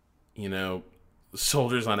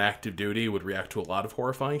 soldiers on active duty would react to a lot of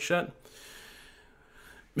horrifying shit.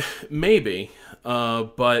 Maybe,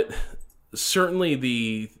 but certainly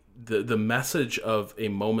the message of a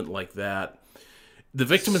moment like that, the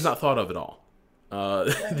victim is not thought of at all.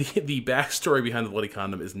 The backstory behind the bloody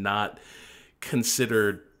condom is not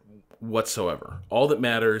considered whatsoever. All that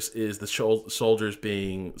matters is the soldiers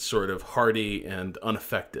being sort of hardy and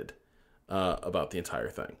unaffected about the entire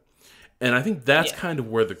thing. And I think that's kind of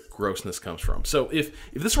where the grossness comes from. So if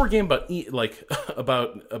this were a game about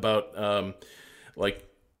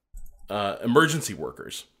emergency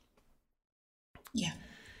workers. Yeah.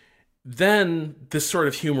 Then this sort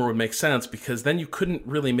of humor would make sense, because then you couldn't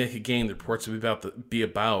really make a game that purports to be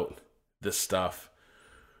about this stuff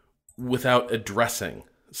without addressing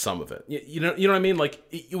some of it. You know what I mean? Like,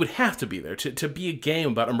 you would have to be there to be a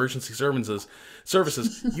game about emergency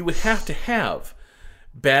services. You would have to have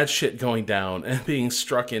bad shit going down and being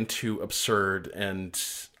struck into absurd and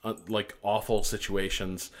like awful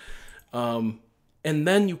situations. And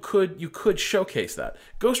then you could showcase that.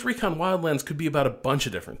 Ghost Recon Wildlands could be about a bunch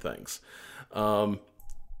of different things.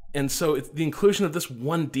 And so the inclusion of this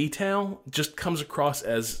one detail just comes across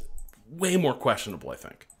as way more questionable, I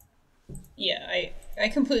think. Yeah, I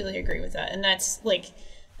completely agree with that. And that's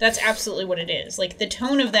absolutely what it is. Like, the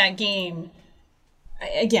tone of that game,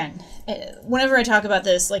 again, whenever I talk about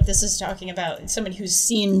this, like, this is talking about somebody who's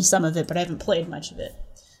seen some of it, but I haven't played much of it.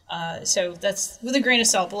 So that's with a grain of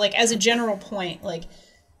salt, but like, as a general point, like,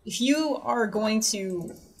 if you are going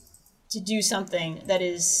to do something that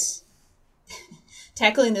is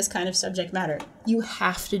tackling this kind of subject matter, you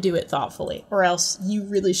have to do it thoughtfully, or else you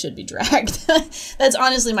really should be dragged. That's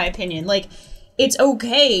honestly my opinion. Like, it's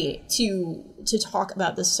okay to talk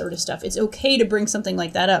about this sort of stuff. It's okay to bring something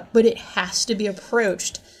like that up, but it has to be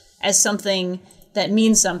approached as something that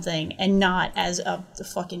means something and not as a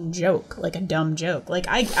fucking joke, like a dumb joke. Like,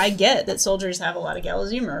 I get that soldiers have a lot of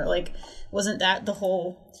gallows humor. Like, wasn't that the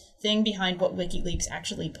whole thing behind what WikiLeaks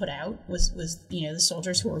actually put out? Was the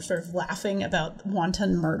soldiers who were sort of laughing about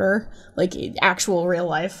wanton murder, like actual real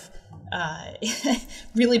life,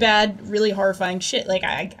 really bad, really horrifying shit. Like,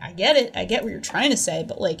 I get it. I get what you're trying to say,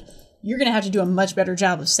 but like, you're gonna have to do a much better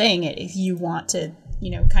job of saying it if you want to,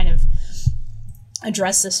 kind of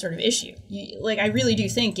address this sort of issue. I really do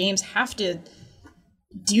think games have to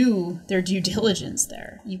do their due diligence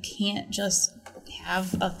there. You can't just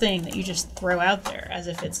have a thing that you just throw out there as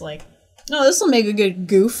if it's like, no, this will make a good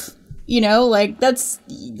goof. Like, that's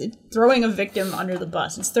throwing a victim under the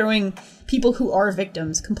bus. It's throwing people who are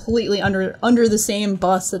victims completely under the same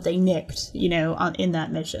bus that they nicked, in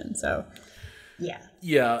that mission. So, yeah.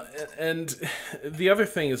 Yeah, and the other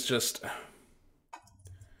thing is just,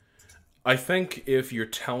 I think if you're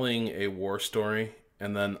telling a war story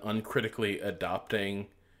and then uncritically adopting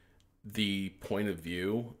the point of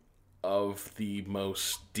view of the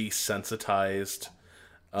most desensitized,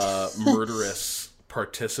 murderous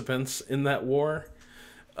participants in that war,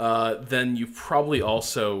 then you probably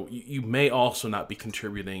you may also not be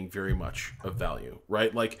contributing very much of value,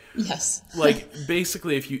 right? Like, yes. Like,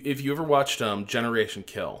 basically, if you ever watched Generation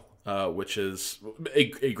Kill, which is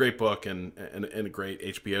a great book and a great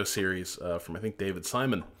HBO series from, I think, David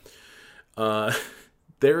Simon.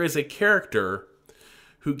 There is a character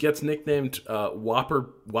who gets nicknamed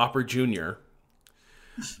Whopper Jr.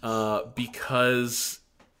 Because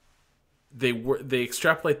they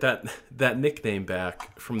extrapolate that nickname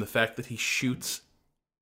back from the fact that he shoots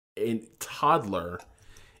a toddler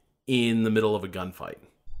in the middle of a gunfight.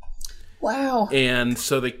 Wow. And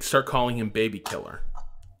so they start calling him Baby Killer.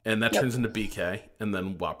 And that turns into BK, and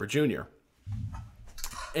then Whopper Jr.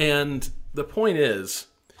 And the point is,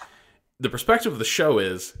 the perspective of the show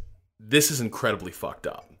is, this is incredibly fucked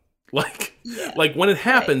up. Like when it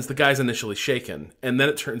happens, the guy's initially shaken, and then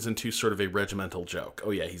it turns into sort of a regimental joke. Oh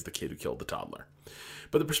yeah, he's the kid who killed the toddler.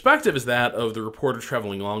 But the perspective is that of the reporter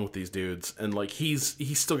traveling along with these dudes, and like he's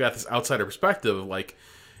still got this outsider perspective of like,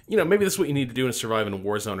 maybe this is what you need to do to survive in a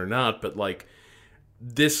war zone or not, but like,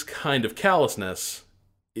 this kind of callousness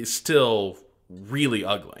is still really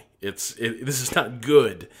ugly. This is not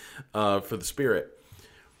good for the spirit.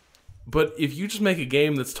 But if you just make a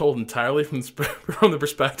game that's told entirely from the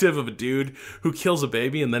perspective of a dude who kills a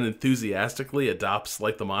baby and then enthusiastically adopts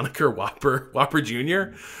like the moniker Whopper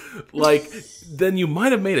Jr., like, then you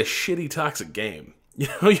might have made a shitty toxic game. You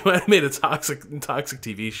might have made a toxic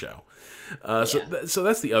TV show. So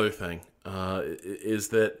that's the other thing, is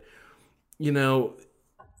that,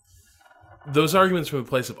 those arguments from a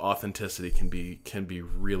place of authenticity can be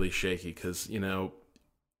really shaky, because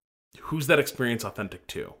who's that experience authentic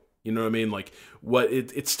to? You know what I mean? Like,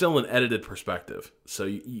 it's still an edited perspective, so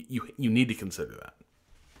you need to consider that.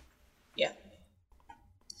 Yeah,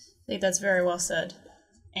 I think that's very well said,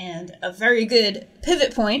 and a very good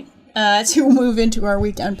pivot point to move into our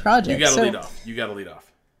weekend project. You gotta lead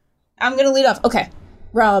off. I'm gonna lead off. Okay,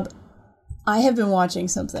 Rob, I have been watching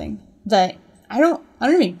something that I don't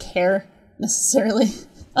even care necessarily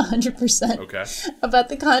 100% about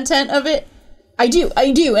the content of it. I do,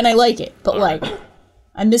 and I like it, but like,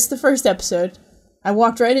 I missed the first episode. I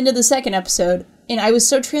walked right into the second episode, and I was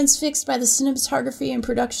so transfixed by the cinematography and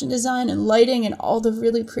production design and lighting and all the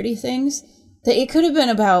really pretty things. That it could have been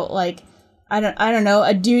about, like, I don't know,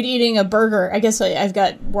 a dude eating a burger. I guess I've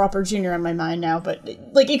got Whopper Jr. on my mind now, but,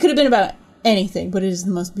 like, it could have been about anything, but it is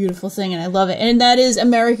the most beautiful thing, and I love it. And that is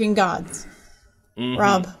American Gods. Mm-hmm.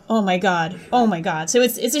 Rob, oh my god. So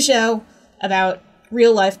it's a show about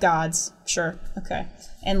real-life gods. Sure, okay.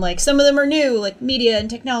 And, like, some of them are new, like media and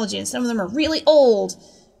technology, and some of them are really old,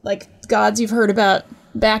 like gods you've heard about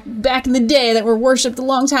back in the day that were worshipped a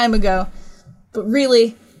long time ago. But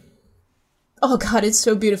really... oh god, it's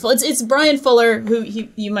so beautiful. It's Brian Fuller, who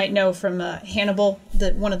you might know from Hannibal,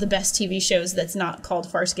 one of the best TV shows that's not called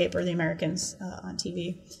Farscape or The Americans on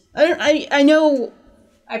TV. I know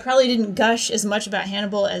I probably didn't gush as much about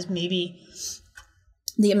Hannibal as maybe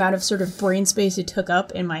the amount of sort of brain space it took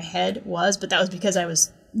up in my head was, but that was because I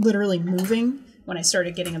was literally moving when I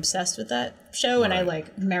started getting obsessed with that show, and I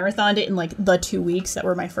like marathoned it in like the 2 weeks that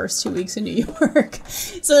were my first 2 weeks in New York.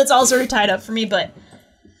 So it's all sort of tied up for me, but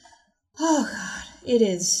oh god, it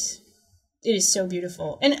is so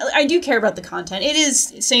beautiful. And I do care about the content. It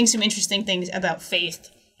is saying some interesting things about faith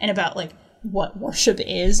and about like what worship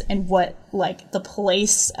is and what like the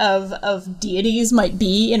place of deities might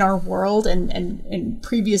be in our world and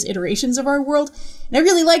previous iterations of our world. And I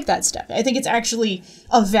really like that stuff. I think it's actually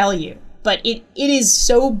of value. But it is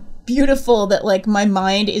so beautiful that like my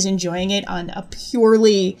mind is enjoying it on a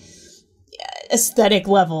purely aesthetic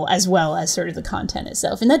level as well as sort of the content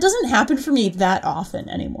itself. And that doesn't happen for me that often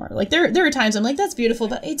anymore. Like there are times I'm like, that's beautiful,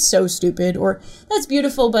 but it's so stupid, or that's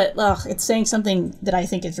beautiful, but it's saying something that I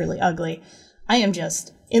think is really ugly. I am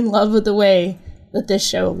just in love with the way that this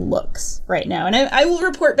show looks right now. And I will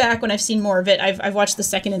report back when I've seen more of it. I've watched the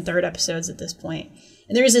second and third episodes at this point.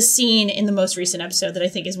 And there is a scene in the most recent episode that I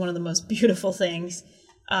think is one of the most beautiful things.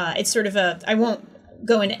 It's sort of I won't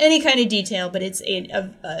go into any kind of detail, but it's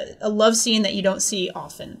a love scene that you don't see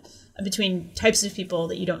often between types of people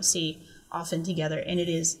that you don't see often together, and it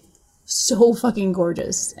is so fucking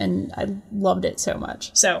gorgeous, and I loved it so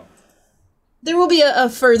much. So there will be a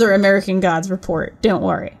further American Gods report, don't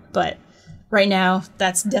worry, but right now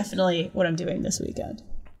that's definitely what I'm doing this weekend.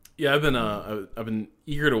 Yeah, I've been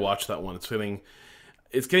eager to watch that one. It's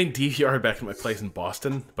getting DVR back in my place in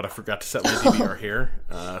Boston, but I forgot to set my DVR here,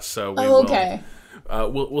 so we okay.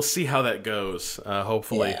 We'll see how that goes.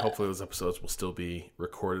 Hopefully those episodes will still be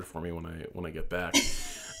recorded for me when I get back.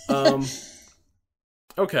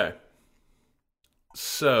 Okay.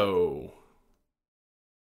 So,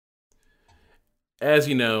 as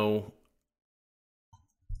you know,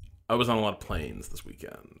 I was on a lot of planes this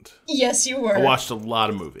weekend. Yes, you were. I watched a lot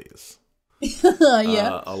of movies.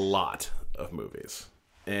 Yeah. A lot of movies.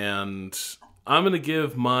 And I'm going to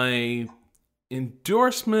give my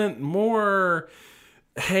endorsement more,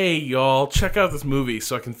 hey, y'all, check out this movie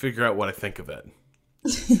so I can figure out what I think of it.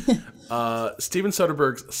 Steven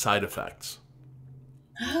Soderbergh's Side Effects.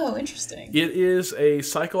 Oh, interesting. It is a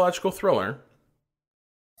psychological thriller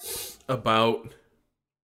about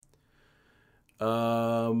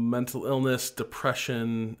mental illness,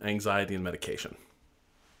 depression, anxiety, and medication.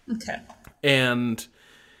 Okay. And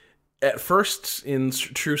at first, in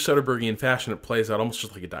true Soderberghian fashion, it plays out almost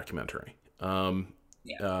just like a documentary. What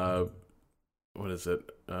is it?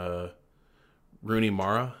 Rooney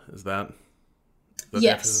Mara, is that yes. The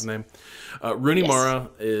actress's name? Rooney yes. Mara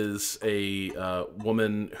is a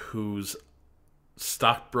woman whose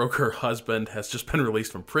stockbroker husband has just been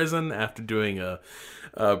released from prison after doing a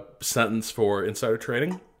sentence for insider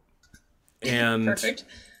trading. And perfect.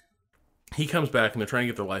 He comes back, and they're trying to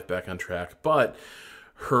get their life back on track, but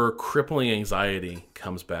her crippling anxiety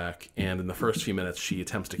comes back, and in the first few minutes, she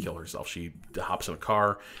attempts to kill herself. She hops in a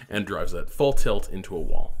car and drives at full tilt into a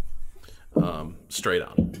wall, straight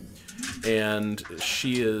on. And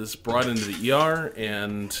she is brought into the ER,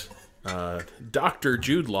 and Dr.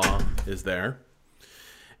 Jude Law is there,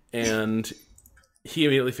 and he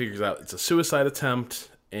immediately figures out it's a suicide attempt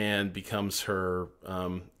and becomes her,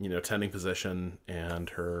 attending physician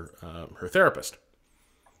and her therapist.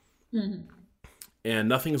 Mm-hmm. And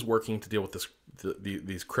nothing is working to deal with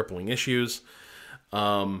these crippling issues.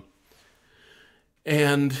 And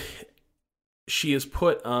she is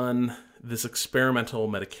put on this experimental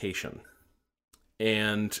medication.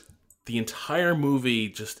 And the entire movie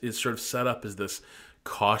just is sort of set up as this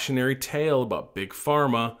cautionary tale about Big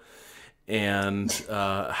Pharma and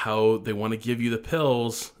how they want to give you the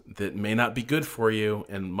pills that may not be good for you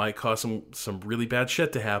and might cause some really bad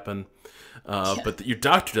shit to happen. But that your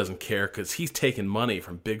doctor doesn't care because he's taking money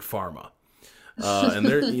from Big Pharma. And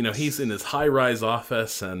they're, he's in his high-rise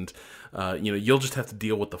office, and you'll just have to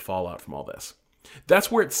deal with the fallout from all this.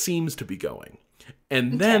 That's where it seems to be going.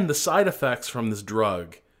 And then the side effects from this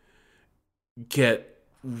drug get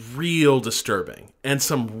real disturbing and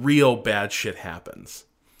some real bad shit happens.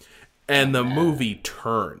 And the movie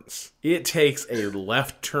turns. It takes a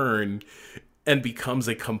left turn and becomes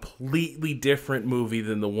a completely different movie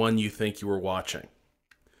than the one you think you were watching.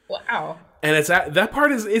 Wow. And that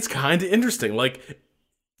part it's kind of interesting. Like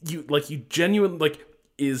you genuinely, like,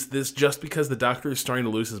 is this just because the Doctor is starting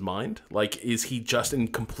to lose his mind? Like, is he just in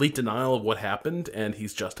complete denial of what happened and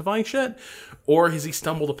he's justifying shit? Or has he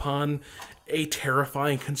stumbled upon a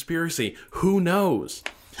terrifying conspiracy? Who knows?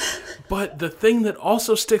 But the thing that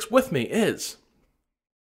also sticks with me is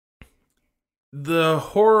the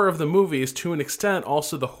horror of the movie is, to an extent,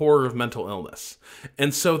 also the horror of mental illness.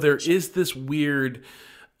 And so there is this weird...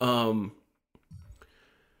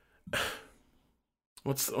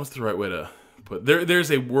 what's the right way to put there's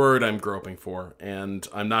a word I'm groping for, and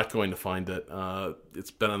I'm not going to find it. It's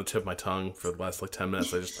been on the tip of my tongue for the last 10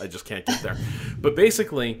 minutes. I just can't get there. But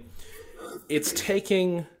basically, it's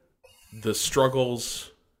taking the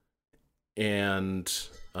struggles and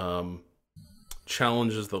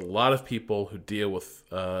challenges that a lot of people who deal with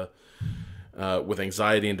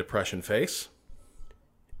anxiety and depression face,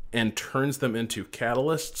 and turns them into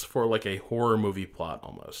catalysts for like a horror movie plot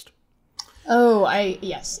almost. Oh,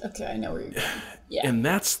 yes. Okay, I know where you're going. Yeah. And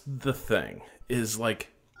that's the thing, is like,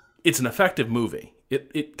 it's an effective movie.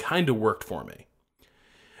 It kind of worked for me.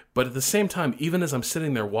 But at the same time, even as I'm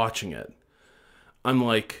sitting there watching it, I'm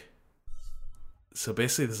like, so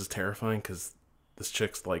basically this is terrifying because this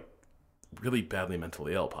chick's like really badly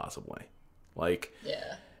mentally ill, possibly. Like,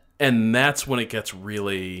 yeah. And that's when it gets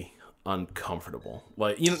really uncomfortable.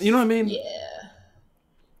 Like, you know what I mean? Yeah.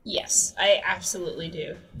 Yes, I absolutely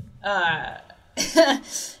do.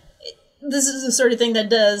 This is the sort of thing that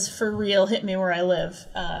does, for real, hit me where I live,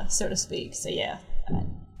 so to speak. So yeah,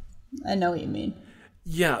 I know what you mean.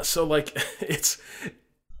 Yeah, so like, it's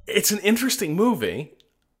an interesting movie,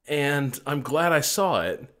 and I'm glad I saw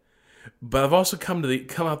it. But I've also finished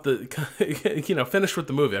with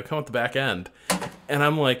the movie. I've come out the back end, and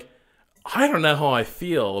I'm like, I don't know how I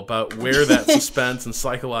feel about where that suspense and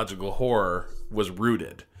psychological horror was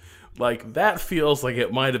rooted. Like, that feels like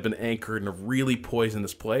it might have been anchored in a really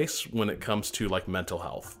poisonous place when it comes to like mental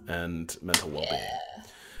health and mental well-being.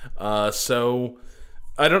 Yeah. So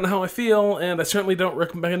I don't know how I feel, and I certainly don't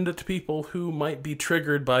recommend it to people who might be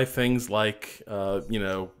triggered by things like,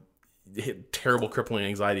 terrible crippling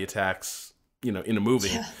anxiety attacks, in a movie.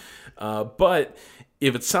 Yeah. But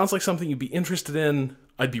if it sounds like something you'd be interested in,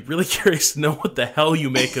 I'd be really curious to know what the hell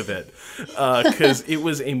you make of it. Because it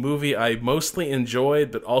was a movie I mostly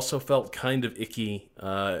enjoyed, but also felt kind of icky,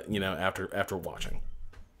 after watching.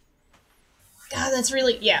 God, that's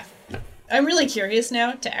really, yeah. I'm really curious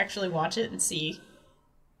now to actually watch it and see.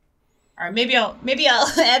 All right, maybe I'll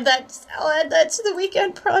add that. I'll add that to the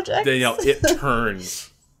weekend project. Danielle, it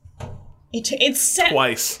turns. It's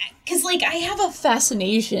twice. Because I have a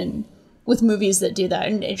fascination with movies that do that,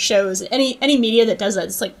 and it shows any media that does that.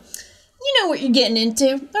 It's like, you know what you're getting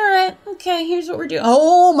into. All right, okay, here's what we're doing.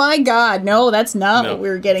 Oh my God, no, that's not what we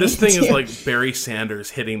were getting into. This thing is like Barry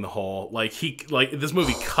Sanders hitting the hole. Like this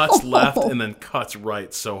movie cuts left and then cuts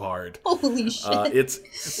right so hard. Holy shit!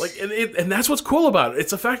 It's like, and that's what's cool about it.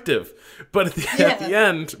 It's effective, but at the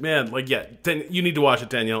end, man, you need to watch it,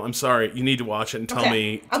 Danielle. I'm sorry, you need to watch it and tell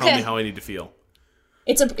me how I need to feel.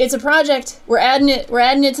 It's a project. We're adding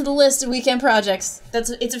it to the list of weekend projects.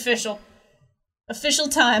 It's official. Official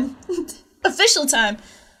time. Official time.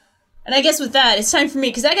 And I guess with that, it's time for me,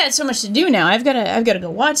 because I got so much to do now. I've got to go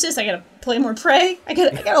watch this. I got to play more Prey. I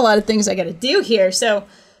got a lot of things I got to do here. So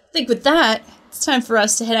I think with that, it's time for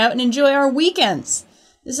us to head out and enjoy our weekends.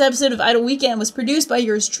 This episode of Idle Weekend was produced by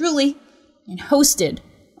yours truly and hosted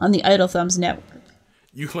on the Idle Thumbs Network.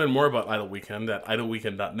 You can learn more about Idle Weekend at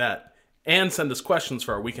idleweekend.net. And send us questions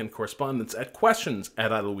for our weekend correspondence at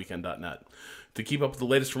questions@idleweekend.net. To keep up with the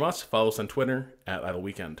latest from us, follow us on Twitter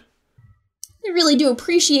 @idleweekend. I really do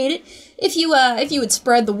appreciate it if you would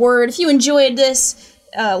spread the word. If you enjoyed this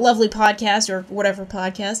lovely podcast, or whatever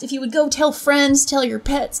podcast, if you would go tell friends, tell your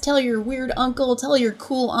pets, tell your weird uncle, tell your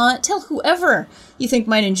cool aunt, tell whoever you think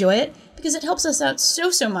might enjoy it, because it helps us out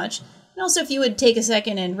so much. And also, if you would take a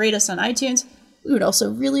second and rate us on iTunes, we would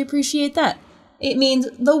also really appreciate that. It means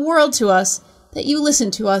the world to us that you listen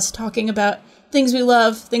to us talking about things we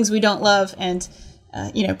love, things we don't love, and,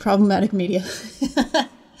 problematic media.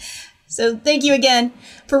 So thank you again.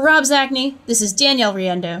 For Rob Zachney, this is Danielle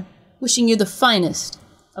Riendeau, wishing you the finest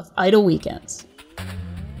of Idle Weekends.